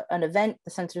an event,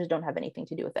 the censors don't have anything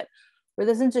to do with it. Where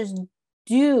the censors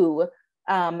do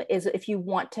is if you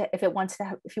want to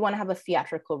have a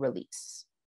theatrical release.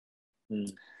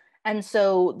 Mm. And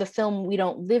so the film We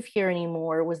Don't Live Here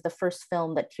Anymore was the first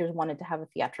film that Tears wanted to have a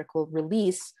theatrical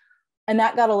release. And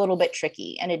that got a little bit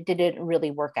tricky and it didn't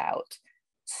really work out.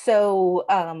 So,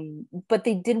 but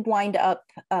they did wind up,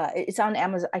 it's on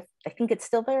Amazon. I think it's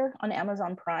still there on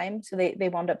Amazon Prime. So they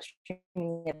wound up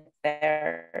streaming it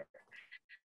there.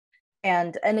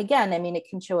 And again, I mean, it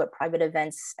can show at private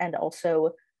events, and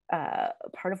also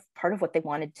part of what they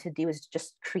wanted to do is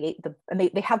just create and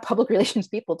they have public relations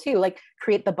people too, like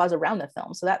create the buzz around the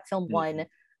film. So that film won,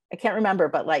 I can't remember,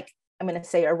 but like, I'm going to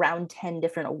say around 10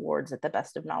 different awards at the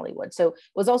Best of Nollywood. So it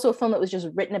was also a film that was just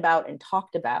written about and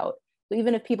talked about. So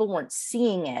even if people weren't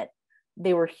seeing it,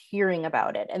 they were hearing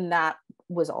about it. And that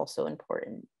was also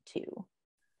important too.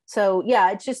 So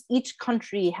yeah, it's just each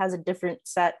country has a different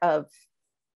set of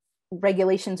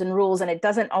regulations and rules, and it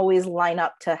doesn't always line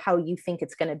up to how you think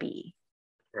it's going to be.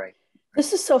 Right.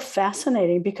 This is so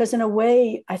fascinating because in a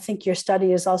way, I think your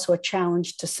study is also a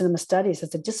challenge to cinema studies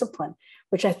as a discipline,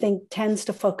 which I think tends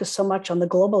to focus so much on the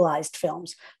globalized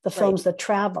films, the films that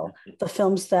travel, the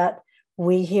films that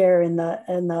we here in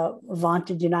the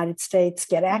vaunted United States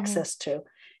get access to.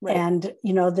 Right. And,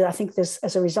 I think there's,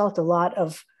 as a result, a lot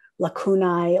of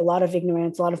lacunae, a lot of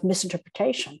ignorance, a lot of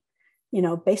misinterpretation,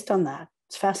 based on that.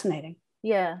 It's fascinating.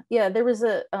 Yeah. There was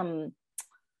a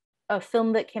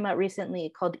film that came out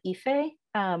recently called Ife,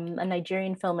 a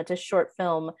Nigerian film. It's a short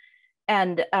film.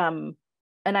 And I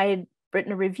had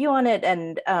written a review on it.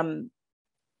 And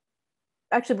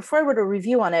actually, before I wrote a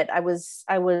review on it, I was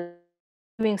looking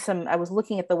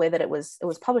at the way that it was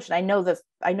published. And I know the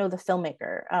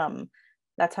filmmaker.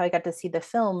 That's how I got to see the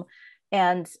film.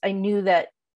 And I knew that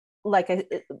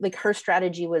her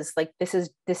strategy was like, this is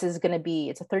going to be,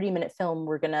 it's a 30-minute film.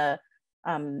 We're going to,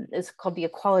 it's called the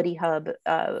Equality Hub.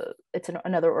 It's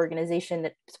another organization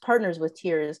that partners with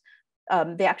Tears.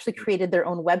 They actually created their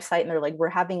own website, and they're like, we're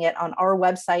having it on our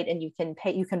website and you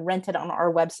can rent it on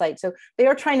our website. So they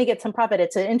are trying to get some profit.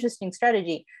 It's an interesting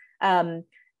strategy. And,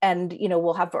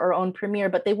 we'll have our own premiere,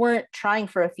 but they weren't trying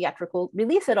for a theatrical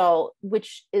release at all,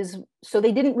 so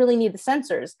they didn't really need the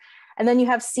censors. And then you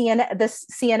have this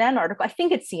CNN article, I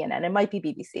think it's CNN, it might be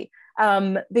BBC,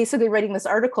 basically writing this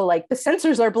article like, the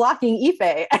censors are blocking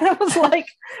Ife. And I was like,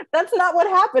 that's not what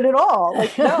happened at all.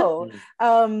 Like, no.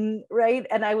 Right.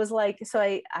 And I was like, so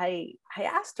I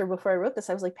asked her before I wrote this,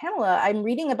 I was like, Pamela, I'm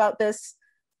reading about this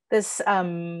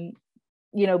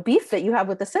beef that you have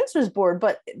with the censors board,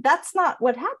 but that's not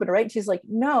what happened, right? She's like,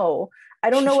 no, I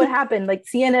don't know what happened. Like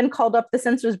CNN called up the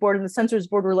censors board, and the censors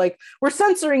board were like, we're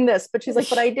censoring this. But she's like,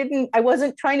 but I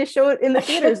wasn't trying to show it in the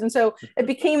theaters. And so it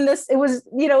became this, it was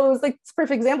like this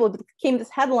perfect example. It became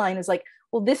this headline is like,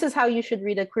 well, this is how you should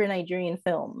read a queer Nigerian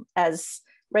film as,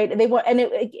 right. And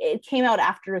it came out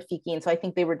after Rafiki. And so I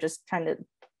think they were just trying to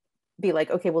be like,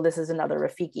 okay, well, this is another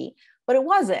Rafiki, but it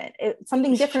wasn't.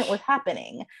 Something different was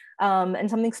happening, and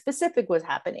something specific was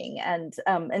happening, and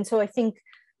so I think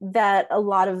that a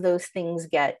lot of those things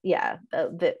get,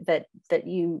 that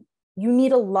you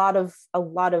need a lot of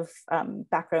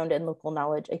background and local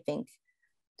knowledge, I think,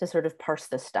 to sort of parse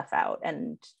this stuff out,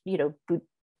 and we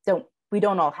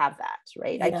don't all have that,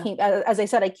 right? Yeah. As I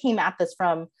said, I came at this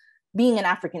from being in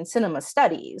African cinema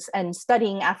studies and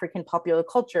studying African popular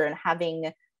culture and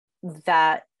having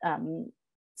that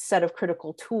set of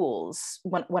critical tools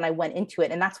when I went into it.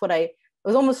 And that's what I'm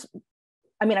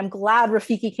glad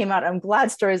Rafiki came out. I'm glad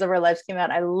Stories of Our Lives came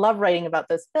out. I love writing about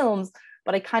those films,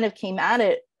 but I kind of came at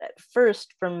it at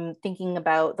first from thinking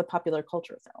about the popular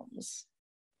culture films.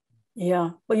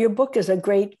 Yeah. Well, your book is a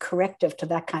great corrective to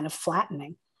that kind of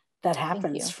flattening that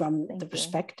happens from the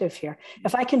perspective here.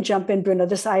 If I can jump in, Bruno,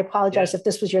 I apologize if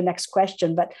this was your next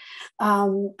question, but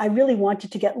I really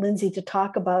wanted to get Lindsey to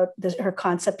talk about her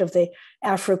concept of the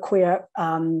Afro-queer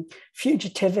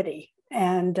fugitivity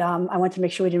And I want to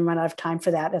make sure we didn't run out of time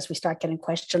for that as we start getting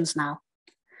questions now.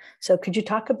 So could you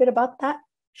talk a bit about that?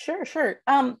 Sure.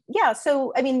 Yeah,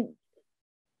 so I mean,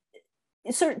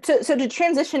 so to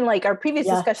transition like our previous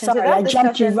discussion to that I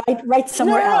jumped you right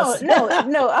somewhere else.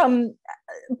 No.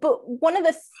 But one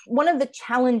of the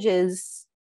challenges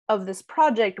of this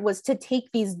project was to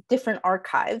take these different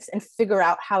archives and figure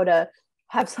out how to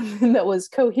have something that was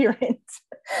coherent,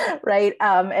 right?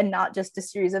 And not just a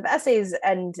series of essays.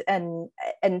 And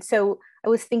so I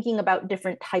was thinking about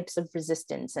different types of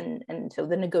resistance, and so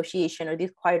the negotiation, or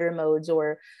these quieter modes,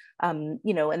 or and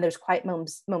there's quiet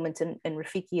moments in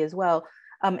Rafiki as well.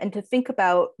 And to think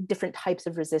about different types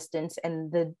of resistance,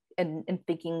 and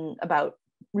thinking about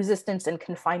resistance and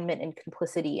confinement and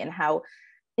complicity, and how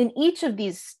in each of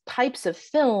these types of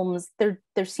films there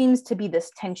seems to be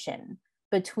this tension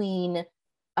between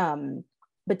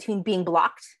being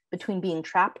blocked, between being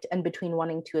trapped, and between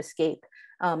wanting to escape.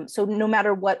 So no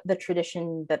matter what the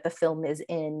tradition that the film is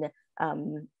in,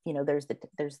 there's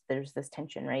this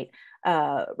tension, right?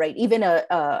 Right. Even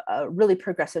a really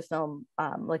progressive film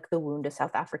like The Wound, a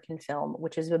South African film,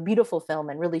 which is a beautiful film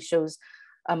and really shows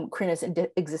queerness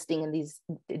existing in these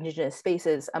indigenous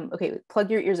spaces. Okay,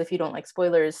 plug your ears if you don't like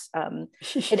spoilers.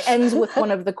 It ends with one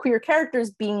of the queer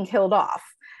characters being killed off.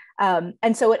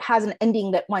 And so it has an ending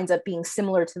that winds up being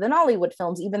similar to the Nollywood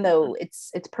films, even though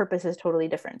its purpose is totally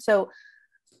different. So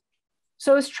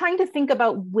I was trying to think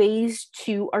about ways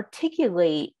to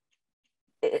articulate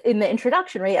in the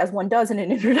introduction, right? As one does in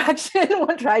an introduction,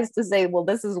 one tries to say, well,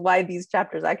 this is why these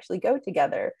chapters actually go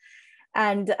together.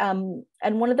 And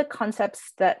one of the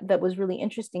concepts that was really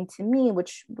interesting to me,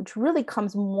 which really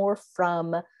comes more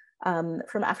from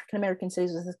African American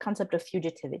studies, was this concept of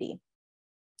fugitivity.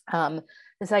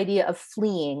 This idea of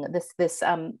fleeing. This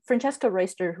Francesca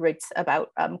Royster, who writes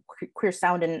about queer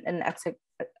sound and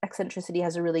eccentricity,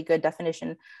 has a really good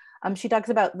definition. She talks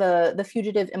about the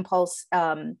fugitive impulse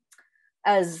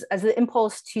as the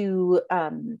impulse to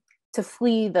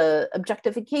flee the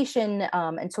objectification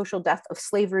and social death of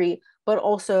slavery, but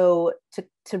also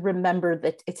to remember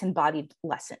that its embodied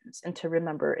lessons and to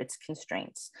remember its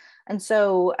constraints. And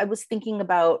so I was thinking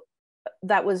about,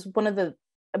 that was one of the,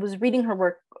 I was reading her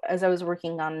work as I was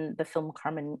working on the film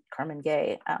Carmen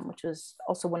Gay, which was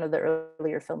also one of the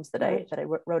earlier films that I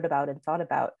wrote about and thought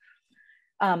about.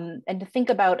 And to think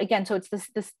about, again, so it's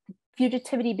this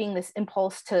fugitivity being this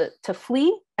impulse to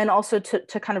flee, and also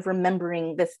to kind of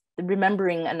remembering the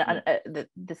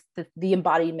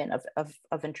embodiment of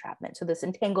entrapment. So this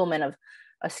entanglement of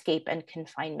escape and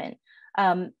confinement.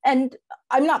 And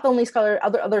I'm not the only scholar.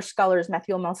 Other scholars,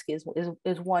 Matthew Omelski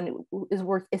is one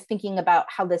is thinking about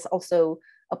how this also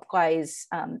applies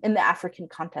in the African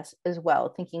context as well.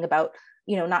 Thinking about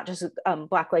not just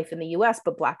Black life in the U.S.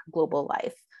 but Black global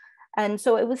life. And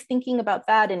so I was thinking about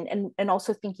that, and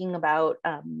also thinking about,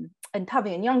 and Tavi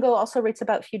Nyong'o also writes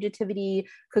about fugitivity.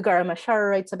 Kagara Mashara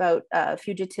writes about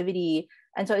fugitivity.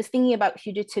 And so I was thinking about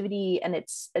fugitivity, and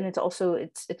it's also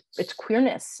its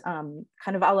queerness, kind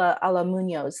of a la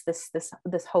Munoz, this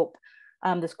hope,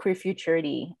 this queer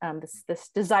futurity, this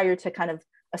desire to kind of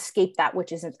escape that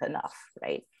which isn't enough,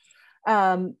 right?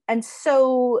 And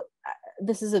so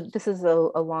this is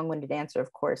a long-winded answer,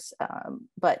 of course,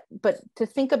 but to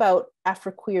think about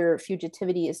Afroqueer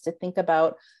fugitivity is to think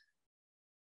about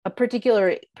a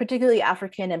particularly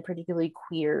African and particularly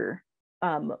queer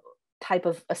type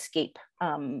of escape,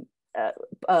 a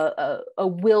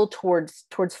will towards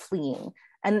fleeing,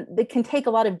 and it can take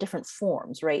a lot of different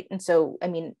forms, right? And so, I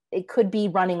mean, it could be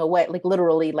running away, like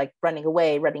literally, like running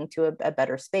away, running to a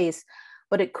better space,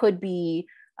 but it could be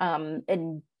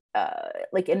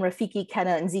like in Rafiki,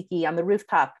 Kenna, and Ziki on the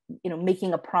rooftop,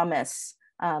 making a promise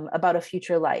about a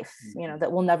future life,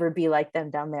 that will never be like them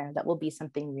down there, that will be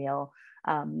something real.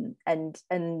 And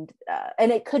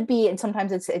it could be, and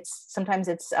sometimes it's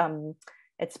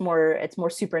more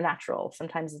supernatural.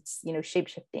 Sometimes it's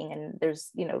shape-shifting, and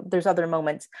there's other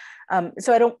moments.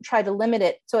 So I don't try to limit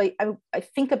it. So I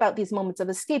think about these moments of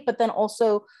escape, but then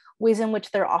also ways in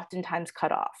which they're oftentimes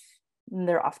cut off. And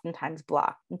they're oftentimes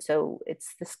blocked. And so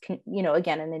it's this,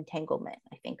 again, an entanglement,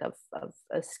 I think, of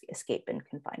escape and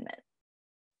confinement.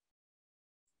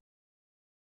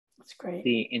 That's great.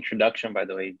 The introduction, by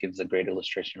the way, gives a great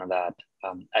illustration of that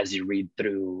as you read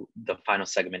through the final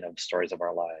segment of Stories of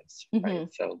Our Lives, right?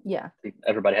 So yeah,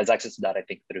 everybody has access to that, I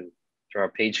think, through our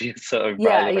page. So I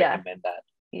highly recommend that.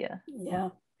 Yeah.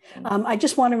 I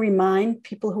just want to remind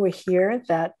people who are here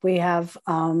that we have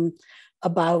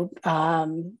about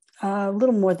a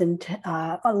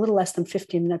little less than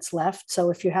 15 minutes left.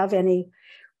 So if you have any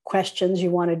questions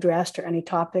you want addressed or any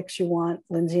topics you want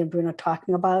Lindsey and Bruno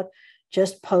talking about,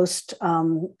 just post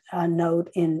a note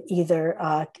in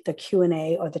either the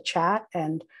Q&A or the chat,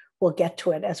 and we'll get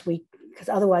to it because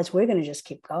otherwise we're going to just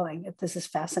keep going. This is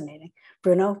fascinating.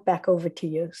 Bruno, back over to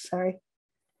you. Sorry.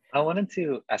 I wanted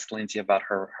to ask Lindsey about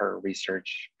her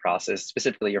research process,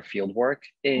 specifically your field work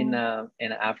in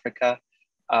Africa.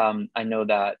 I know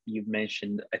that you've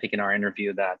mentioned, I think in our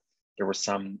interview, that there were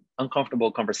some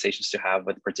uncomfortable conversations to have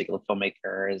with particular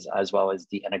filmmakers, as well as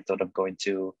the anecdote of going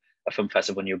to a film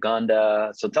festival in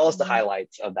Uganda. So tell us the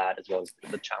highlights of that, as well as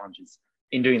the challenges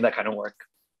in doing that kind of work.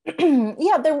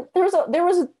 Yeah, there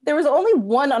was only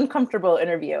one uncomfortable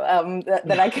interview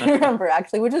that I can remember,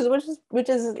 actually, which is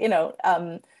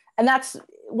and that's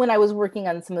when I was working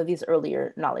on some of these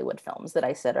earlier Nollywood films that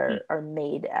I said are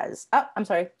made as, I'm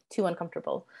sorry, too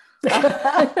uncomfortable.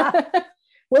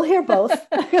 We'll hear both.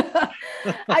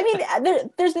 I mean,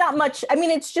 there's not much. I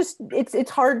mean, it's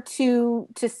hard to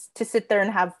sit there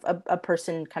and have a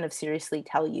person kind of seriously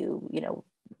tell you,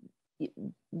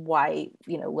 why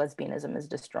lesbianism is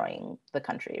destroying the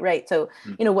country, right? So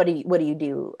what do you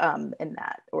do in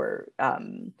that? Or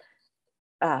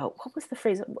what was the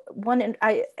phrase?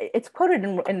 It's quoted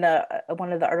in the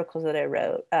one of the articles that I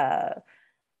wrote.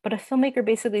 But a filmmaker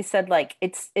basically said, like,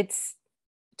 it's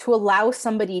to allow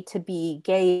somebody to be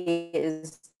gay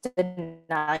is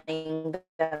denying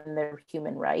them their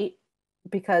human right,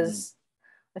 because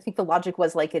I think the logic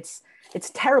was like, it's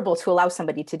terrible to allow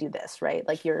somebody to do this, right?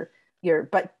 Like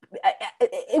but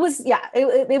it was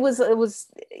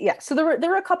so there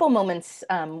were a couple moments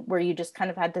where you just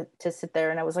kind of had to sit there,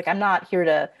 and I was like, I'm not here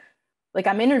to, like,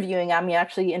 I'm interviewing, I'm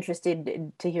actually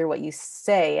interested to hear what you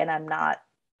say, and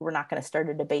we're not going to start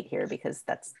a debate here, because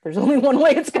there's only one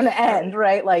way it's going to end,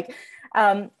 right? Like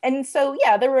and so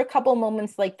there were a couple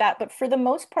moments like that, but for the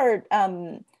most part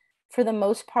I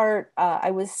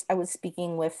was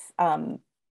speaking with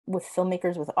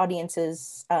filmmakers, with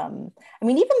audiences. I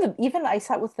mean, even I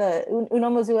sat with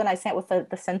Unomozu, and I sat with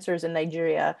the censors in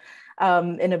Nigeria, up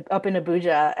in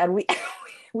Abuja, and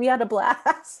we had a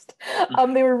blast.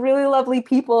 They were really lovely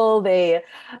people. They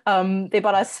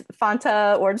bought us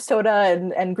Fanta, orange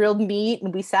soda, and grilled meat,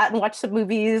 and we sat and watched some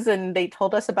movies, and they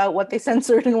told us about what they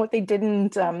censored and what they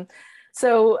didn't.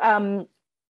 So there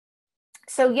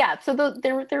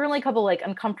were like a couple like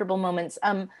uncomfortable moments.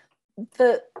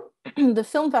 The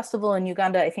film festival in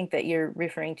Uganda, I think that you're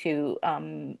referring to,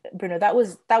 Bruno, that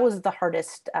was the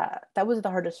hardest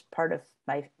part of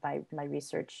my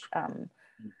research.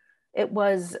 It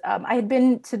was I had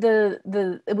been to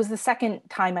it was the second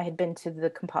time I had been to the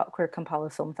Queer Kampala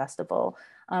Film Festival.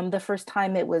 The first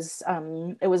time it was a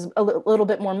little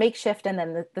bit more makeshift, and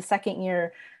then the second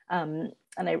year, and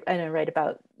I write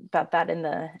about that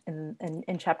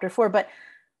in chapter 4. But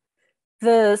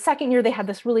the second year, they had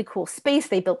this really cool space.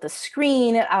 They built the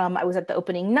screen. I was at the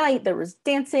opening night. There was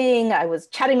dancing. I was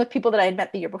chatting with people that I had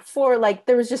met the year before. Like,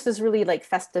 there was just this really like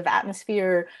festive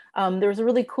atmosphere. There was a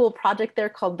really cool project there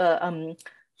called the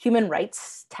Human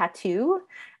Rights Tattoo.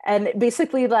 And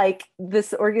basically, like,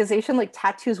 this organization like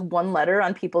tattoos one letter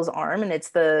on people's arm, and it's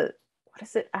what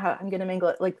is it? I'm going to mangle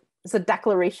it. Like, it's a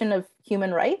Declaration of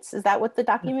Human Rights. Is that what the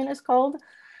document is called?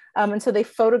 And so they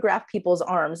photograph people's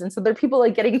arms. And so there are people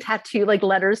like getting tattooed, like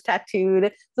letters tattooed.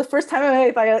 It's the first time in my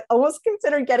life I almost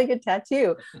considered getting a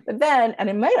tattoo. But then, and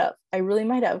I really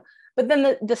might have. But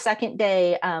then the second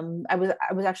day, I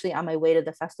was actually on my way to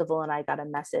the festival, and I got a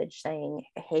message saying,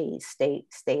 hey, stay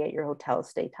at your hotel,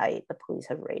 stay tight. The police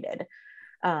have raided.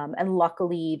 And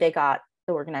luckily the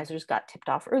organizers got tipped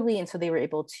off early. And so they were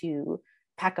able to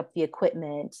pack up the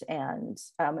equipment, and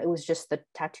it was just the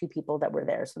tattoo people that were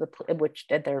there. So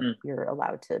you're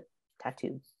allowed to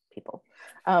tattoo people.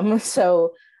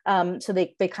 So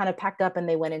they kind of packed up and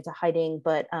they went into hiding.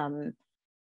 But and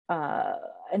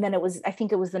then I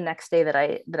think it was the next day that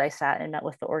I sat and met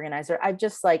with the organizer. I've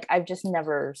just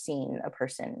never seen a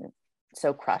person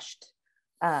so crushed.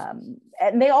 And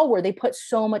they put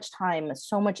so much time,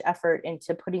 so much effort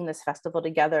into putting this festival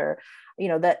together.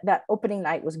 That opening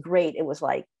night was great. It was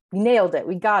like, we nailed it,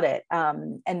 we got it.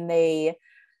 And they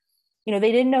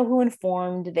didn't know who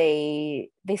informed. They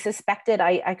suspected,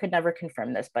 I could never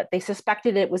confirm this, but they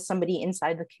suspected it was somebody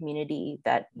inside the community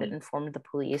that informed the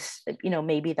police.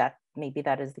 Maybe that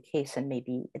is the case, and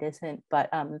maybe it isn't.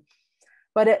 But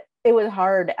it was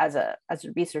hard as a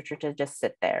researcher to just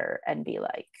sit there and be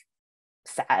like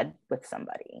sad with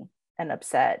somebody and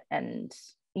upset, and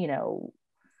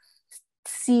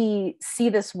see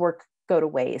this work go to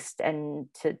waste, and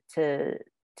to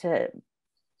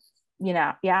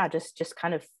just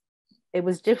kind of, it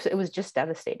was just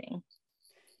devastating.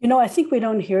 You know, I think we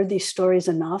don't hear these stories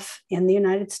enough in the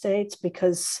United States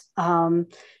because, 3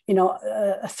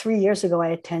 years ago, I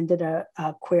attended a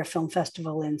queer film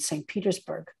festival in St.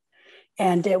 Petersburg.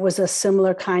 And it was a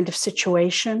similar kind of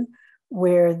situation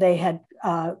where they had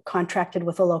contracted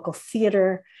with a local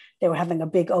theater. They were having a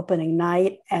big opening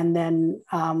night, and then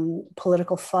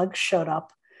political thugs showed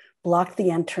up, blocked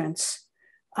the entrance,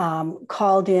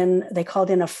 called in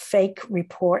a fake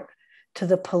report to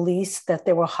the police that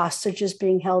there were hostages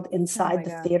being held inside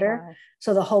the theater. God.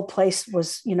 So the whole place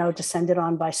was, descended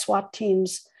on by SWAT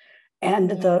teams, and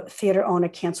the theater owner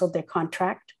canceled their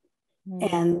contract.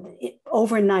 And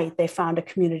overnight, they found a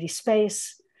community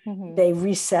space. They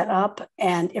reset up,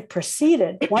 and it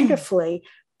proceeded wonderfully.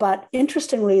 But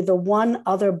interestingly, the one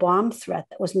other bomb threat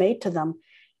that was made to them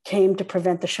came to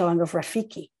prevent the showing of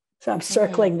Rafiki. So I'm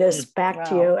circling this back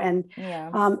to you. And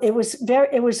it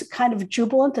was kind of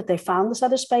jubilant that they found this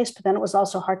other space, but then it was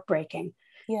also heartbreaking.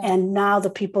 Yeah. And now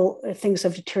things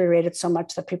have deteriorated so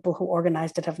much that people who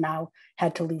organized it have now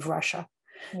had to leave Russia.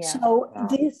 Yeah. So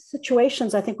these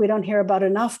situations, I think we don't hear about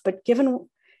enough, but given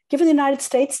the United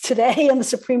States today and the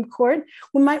Supreme Court,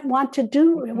 we might want to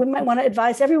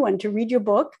advise everyone to read your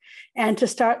book and to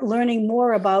start learning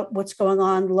more about what's going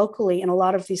on locally in a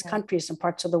lot of these countries and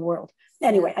parts of the world.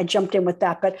 Anyway, I jumped in with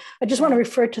that, but I just want to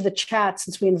refer to the chat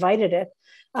since we invited it,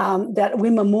 that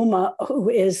Wima Muma, who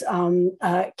is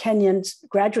a Kenyan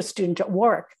graduate student at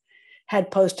Warwick, had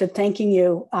posted thanking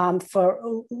you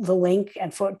for the link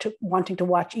and for wanting to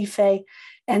watch Ife,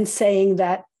 and saying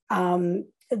that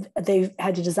they've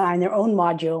had to design their own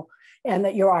module and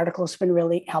that your article has been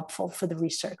really helpful for the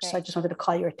research. Great. So I just wanted to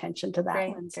call your attention to that.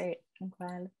 Great. I'm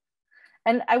glad.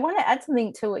 And I want to add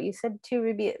something to what you said too,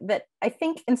 Ruby, that I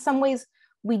think in some ways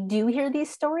we do hear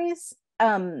these stories,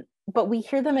 but we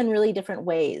hear them in really different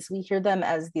ways. We hear them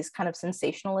as these kind of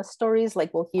sensationalist stories.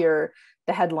 Like we'll hear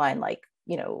the headline, like,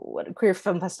 what a queer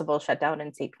film festival shut down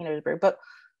in St. Petersburg. But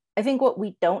I think what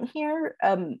we don't hear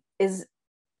is,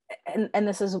 and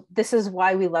this is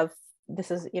why we love, this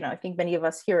is, I think many of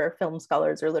us here are film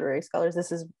scholars or literary scholars.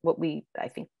 This is I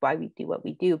think why we do what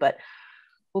we do. But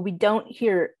what we don't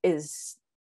hear is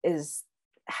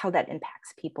how that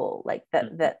impacts people, like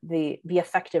that the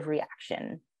effective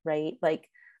reaction, right? Like,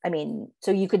 I mean,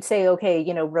 so you could say, okay,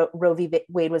 Roe v.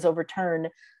 Wade was overturned,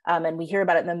 and we hear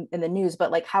about it in the news, but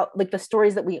like how, like the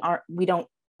stories that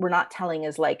we're not telling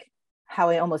is like how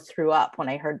I almost threw up when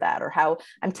I heard that, or how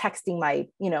I'm texting my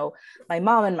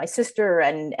mom and my sister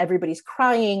and everybody's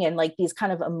crying, and like these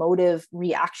kind of emotive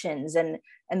reactions and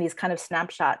these kind of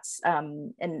snapshots.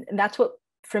 And that's what,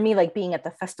 for me, like being at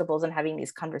the festivals and having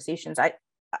these conversations, it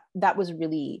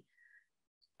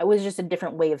was just a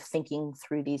different way of thinking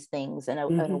through these things, in a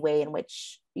way in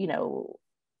which,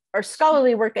 our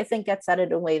scholarly work, I think, gets at it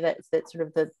in a way that sort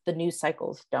of the news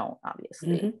cycles don't,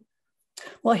 obviously.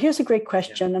 Well, here's a great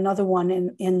question. Another one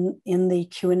in the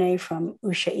Q&A from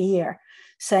Usha Iyer,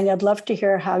 saying, I'd love to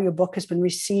hear how your book has been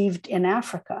received in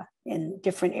Africa, in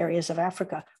different areas of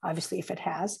Africa, obviously, if it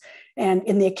has, and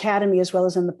in the academy as well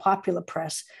as in the popular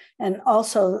press. And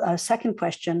also a second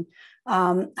question,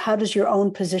 how does your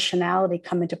own positionality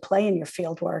come into play in your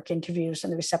fieldwork, interviews,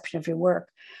 and the reception of your work?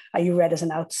 Are you read as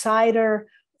an outsider,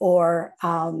 or,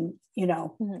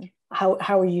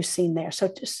 how are you seen there? So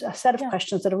just a set of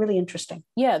questions that are really interesting.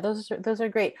 Yeah, those are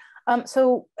great.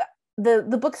 So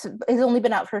the book has only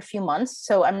been out for a few months,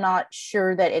 so I'm not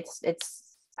sure that it's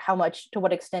to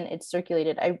what extent it's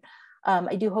circulated.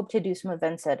 I do hope to do some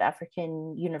events at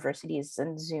African universities,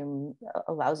 and Zoom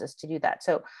allows us to do that.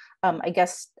 So I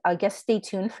guess stay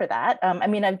tuned for that. I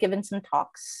mean, I've given some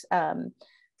talks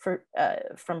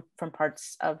from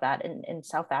parts of that in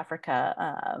South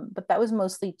Africa, but that was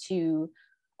mostly to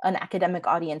an academic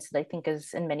audience that I think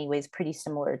is in many ways pretty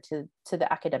similar to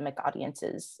the academic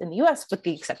audiences in the US, with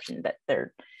the exception that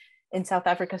they're in South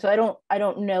Africa. So I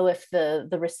don't know if the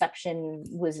reception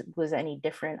was any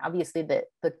different. Obviously the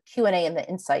Q&A and the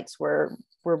insights were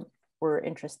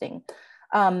interesting.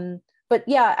 But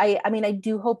yeah, I mean, I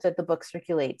do hope that the book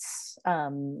circulates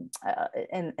in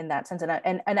that sense.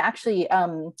 And actually,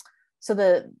 so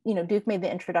Duke made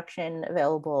the introduction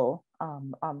available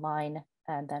online.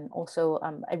 And then also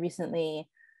I recently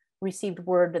received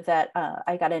word that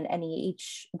I got an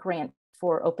NEH grant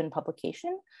for open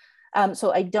publication.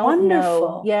 So I don't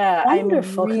know. Yeah,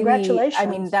 wonderful. Congratulations. I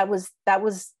mean, that was.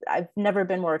 I've never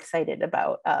been more excited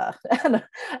about an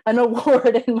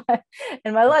award in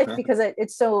my life, because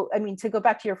it's so. I mean, to go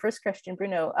back to your first question,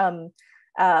 Bruno.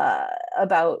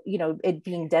 about, you know, it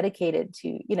being dedicated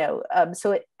to, you know,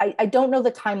 so I don't know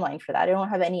the timeline for that. I don't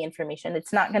have any information.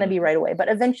 It's not going to be right away, but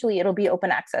eventually it'll be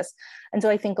open access. And so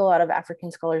I think a lot of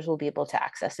African scholars will be able to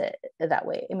access it that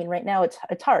way. I mean, right now it's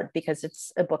hard because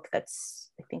it's a book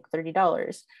that's, I think,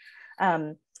 $30.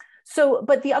 So,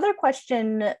 but the other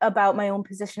question about my own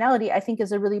positionality, I think,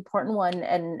 is a really important one,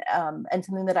 and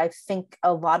something that I think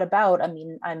a lot about. I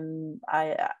mean, I'm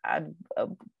a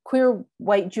queer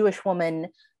white Jewish woman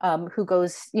who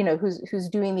goes, you know, who's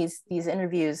doing these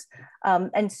interviews,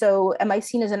 and so am I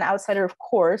seen as an outsider? Of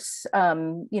course,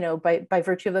 you know, by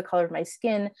virtue of the color of my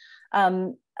skin,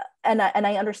 and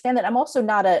I understand that I'm also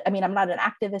not I'm not an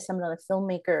activist. I'm not a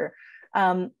filmmaker,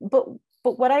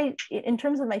 but what in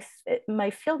terms of my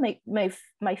field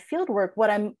work, what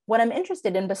I'm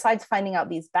interested in, besides finding out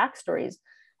these backstories,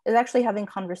 is actually having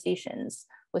conversations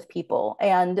with people.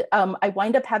 And I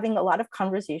wind up having a lot of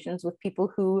conversations with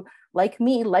people who, like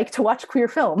me, like to watch queer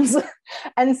films.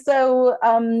 and so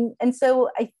I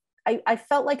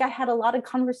felt like I had a lot of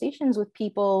conversations with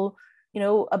people, you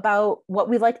know, about what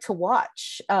we like to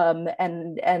watch.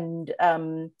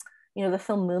 You know, the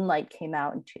film Moonlight came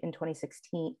out in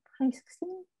 2016.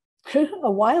 2016?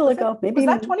 A while ago, maybe. Was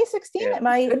that 2016? Yeah. Am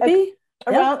I Could be.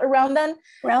 around then?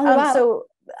 So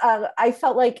I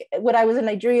felt like when I was in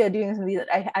Nigeria doing some of these,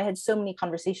 I had so many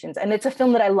conversations, and it's a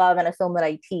film that I love and a film that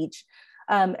I teach.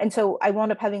 And so I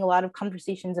wound up having a lot of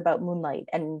conversations about Moonlight,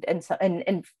 and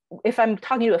if I'm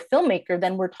talking to a filmmaker,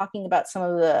 then we're talking about some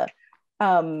of the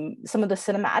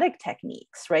cinematic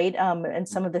techniques, right? And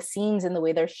some of the scenes and the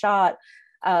way they're shot.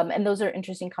 And those are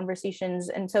interesting conversations.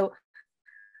 And so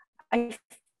I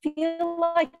feel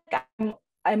like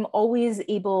I'm always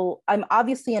able, I'm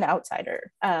obviously an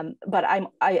outsider, but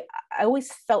I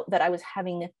always felt that I was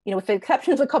having, you know, with the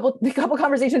exception of the couple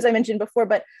conversations I mentioned before,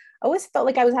 but I always felt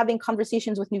like I was having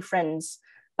conversations with new friends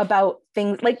about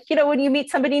things like, you know, when you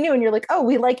meet somebody new and you're like, oh,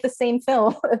 we like the same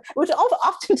film, which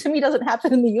often to me doesn't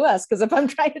happen in the US, because if I'm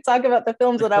trying to talk about the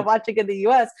films that I'm watching in the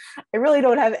US, I really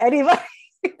don't have anybody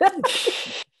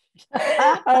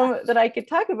that I could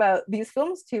talk about these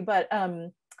films to. But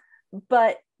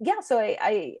yeah, so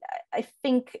I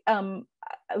think I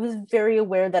was very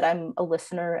aware that I'm a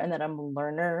listener and that I'm a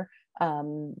learner,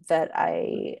 that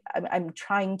I'm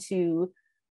trying to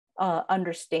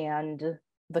understand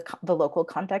the local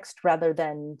context rather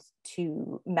than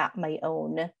to map my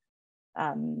own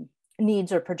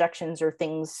needs or projections or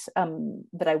things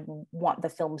that I want the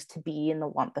films to be and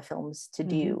want the films to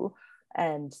do.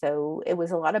 And so it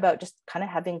was a lot about just kind of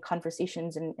having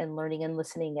conversations and learning and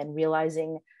listening and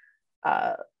realizing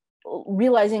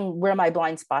where my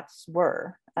blind spots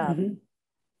were.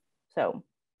 So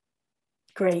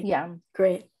great. Yeah.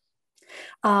 Great.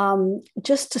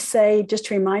 Just to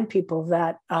remind people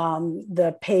that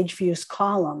the page views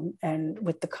column and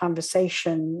with the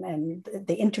conversation and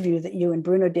the interview that you and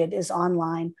Bruno did is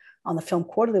online on the Film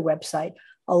Quarterly website,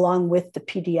 along with the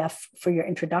PDF for your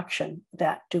introduction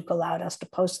that Duke allowed us to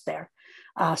post there.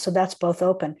 So that's both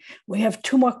open. We have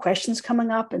 2 more questions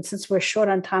coming up. And since we're short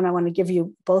on time, I want to give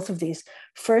you both of these.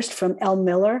 First, from L.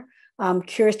 Miller. I'm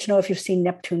curious to know if you've seen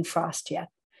Neptune Frost yet.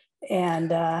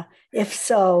 And if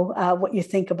so, what you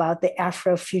think about the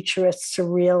Afrofuturist,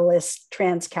 surrealist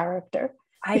trans character.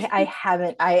 I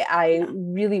haven't. I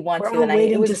really want to. We're all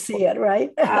waiting to see it,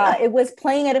 right? It was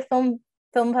playing at a film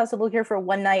festival here for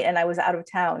one night, and I was out of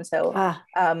town. So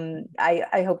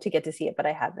I hope to get to see it, but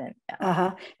I haven't.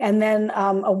 Yeah. And then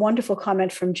a wonderful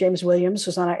comment from James Williams,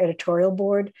 who's on our editorial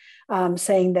board,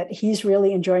 saying that he's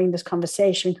really enjoying this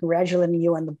conversation, congratulating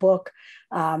you on the book,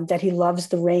 that he loves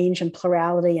the range and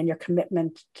plurality and your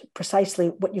commitment to precisely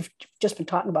what you've just been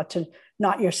talking about, to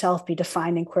not yourself be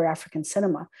defining queer African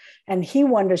cinema. And he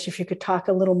wonders if you could talk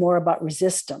a little more about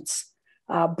resistance.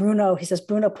 He says,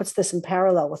 Bruno puts this in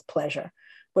parallel with pleasure.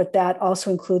 Would that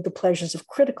also include the pleasures of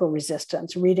critical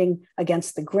resistance, reading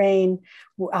against the grain,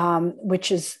 which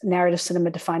is narrative cinema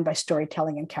defined by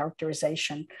storytelling and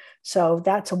characterization? So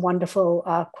that's a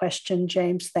wonderful question,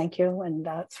 James. Thank you. And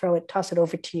toss it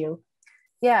over to you.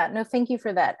 Yeah, no, thank you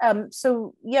for that.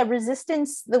 So yeah,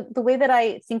 resistance, the way that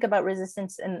I think about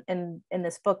resistance in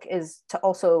this book is to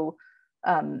also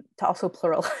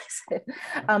pluralize it,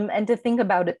 and to think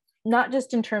about it not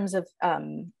just in terms of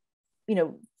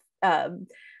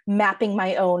mapping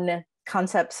my own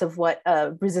concepts of what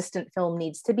a resistant film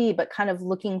needs to be, but kind of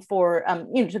looking for,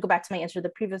 to go back to my answer to the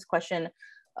previous question,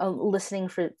 listening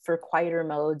for quieter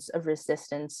modes of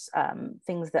resistance,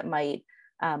 things that might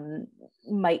kind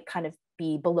of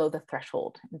be below the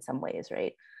threshold in some ways,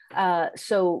 right?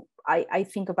 So I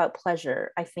think about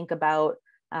pleasure. I think about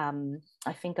the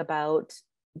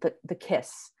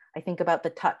kiss. I think about the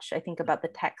touch. I think about the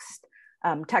text.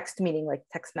 Text meaning like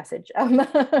text message.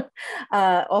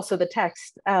 Also the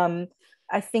text.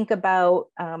 I think about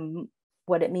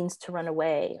what it means to run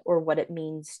away, or what it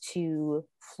means to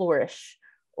flourish,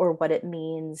 or what it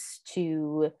means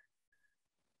to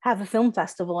have a film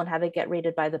festival and have it get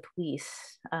raided by the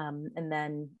police, and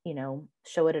then, you know,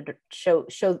 show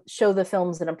the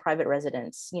films in a private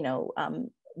residence. You know,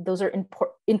 those are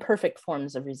imperfect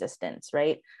forms of resistance,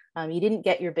 right? You didn't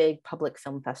get your big public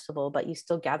film festival, but you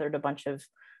still gathered a bunch of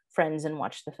friends and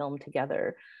watched the film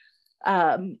together.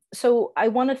 So I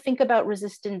want to think about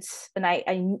resistance, and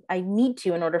I need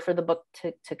to, in order for the book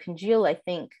to congeal, I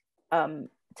think,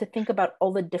 to think about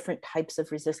all the different types of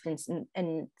resistance,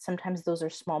 and sometimes those are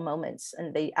small moments,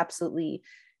 and they absolutely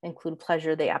include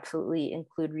pleasure. They absolutely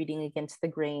include reading against the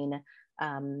grain.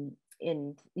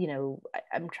 And, you know,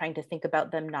 I'm trying to think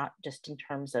about them not just in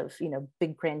terms of, you know,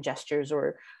 big grand gestures,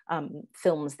 or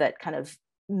films that kind of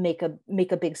make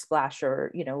a big splash,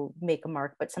 or, you know, make a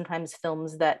mark, but sometimes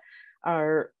films that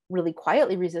are really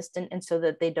quietly resistant, and so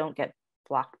that they don't get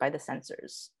blocked by the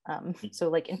censors. So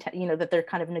like, you know, that they're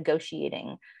kind of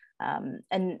negotiating.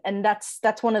 And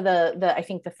that's one of the I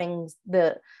think the things,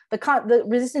 the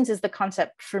resistance is the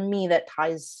concept for me that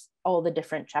ties all the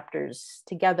different chapters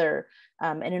together.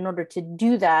 And in order to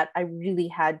do that, I really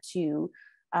had to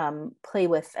play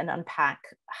with and unpack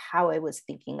how I was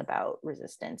thinking about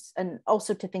resistance, and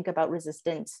also to think about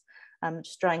resistance,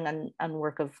 just drawing on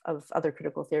work of other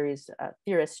critical theorist,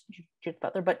 Judith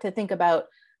Butler, but to think about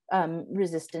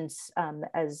resistance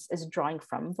as drawing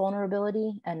from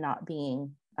vulnerability, and not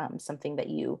being something that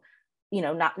you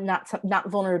know,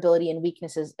 not vulnerability and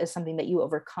weakness as something that you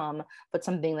overcome, but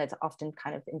something that's often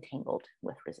kind of entangled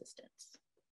with resistance.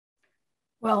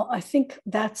 Well, I think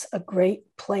that's a great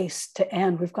place to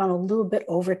end. We've gone a little bit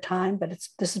over time, but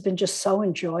this has been just so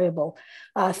enjoyable.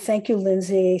 Thank you,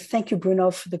 Lindsey. Thank you, Bruno,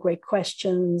 for the great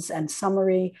questions and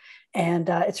summary. And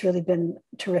it's really been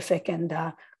terrific. And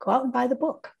go out and buy the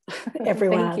book,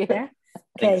 everyone out there.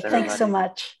 Okay, thanks so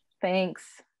much. Thanks.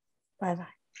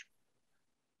 Bye-bye.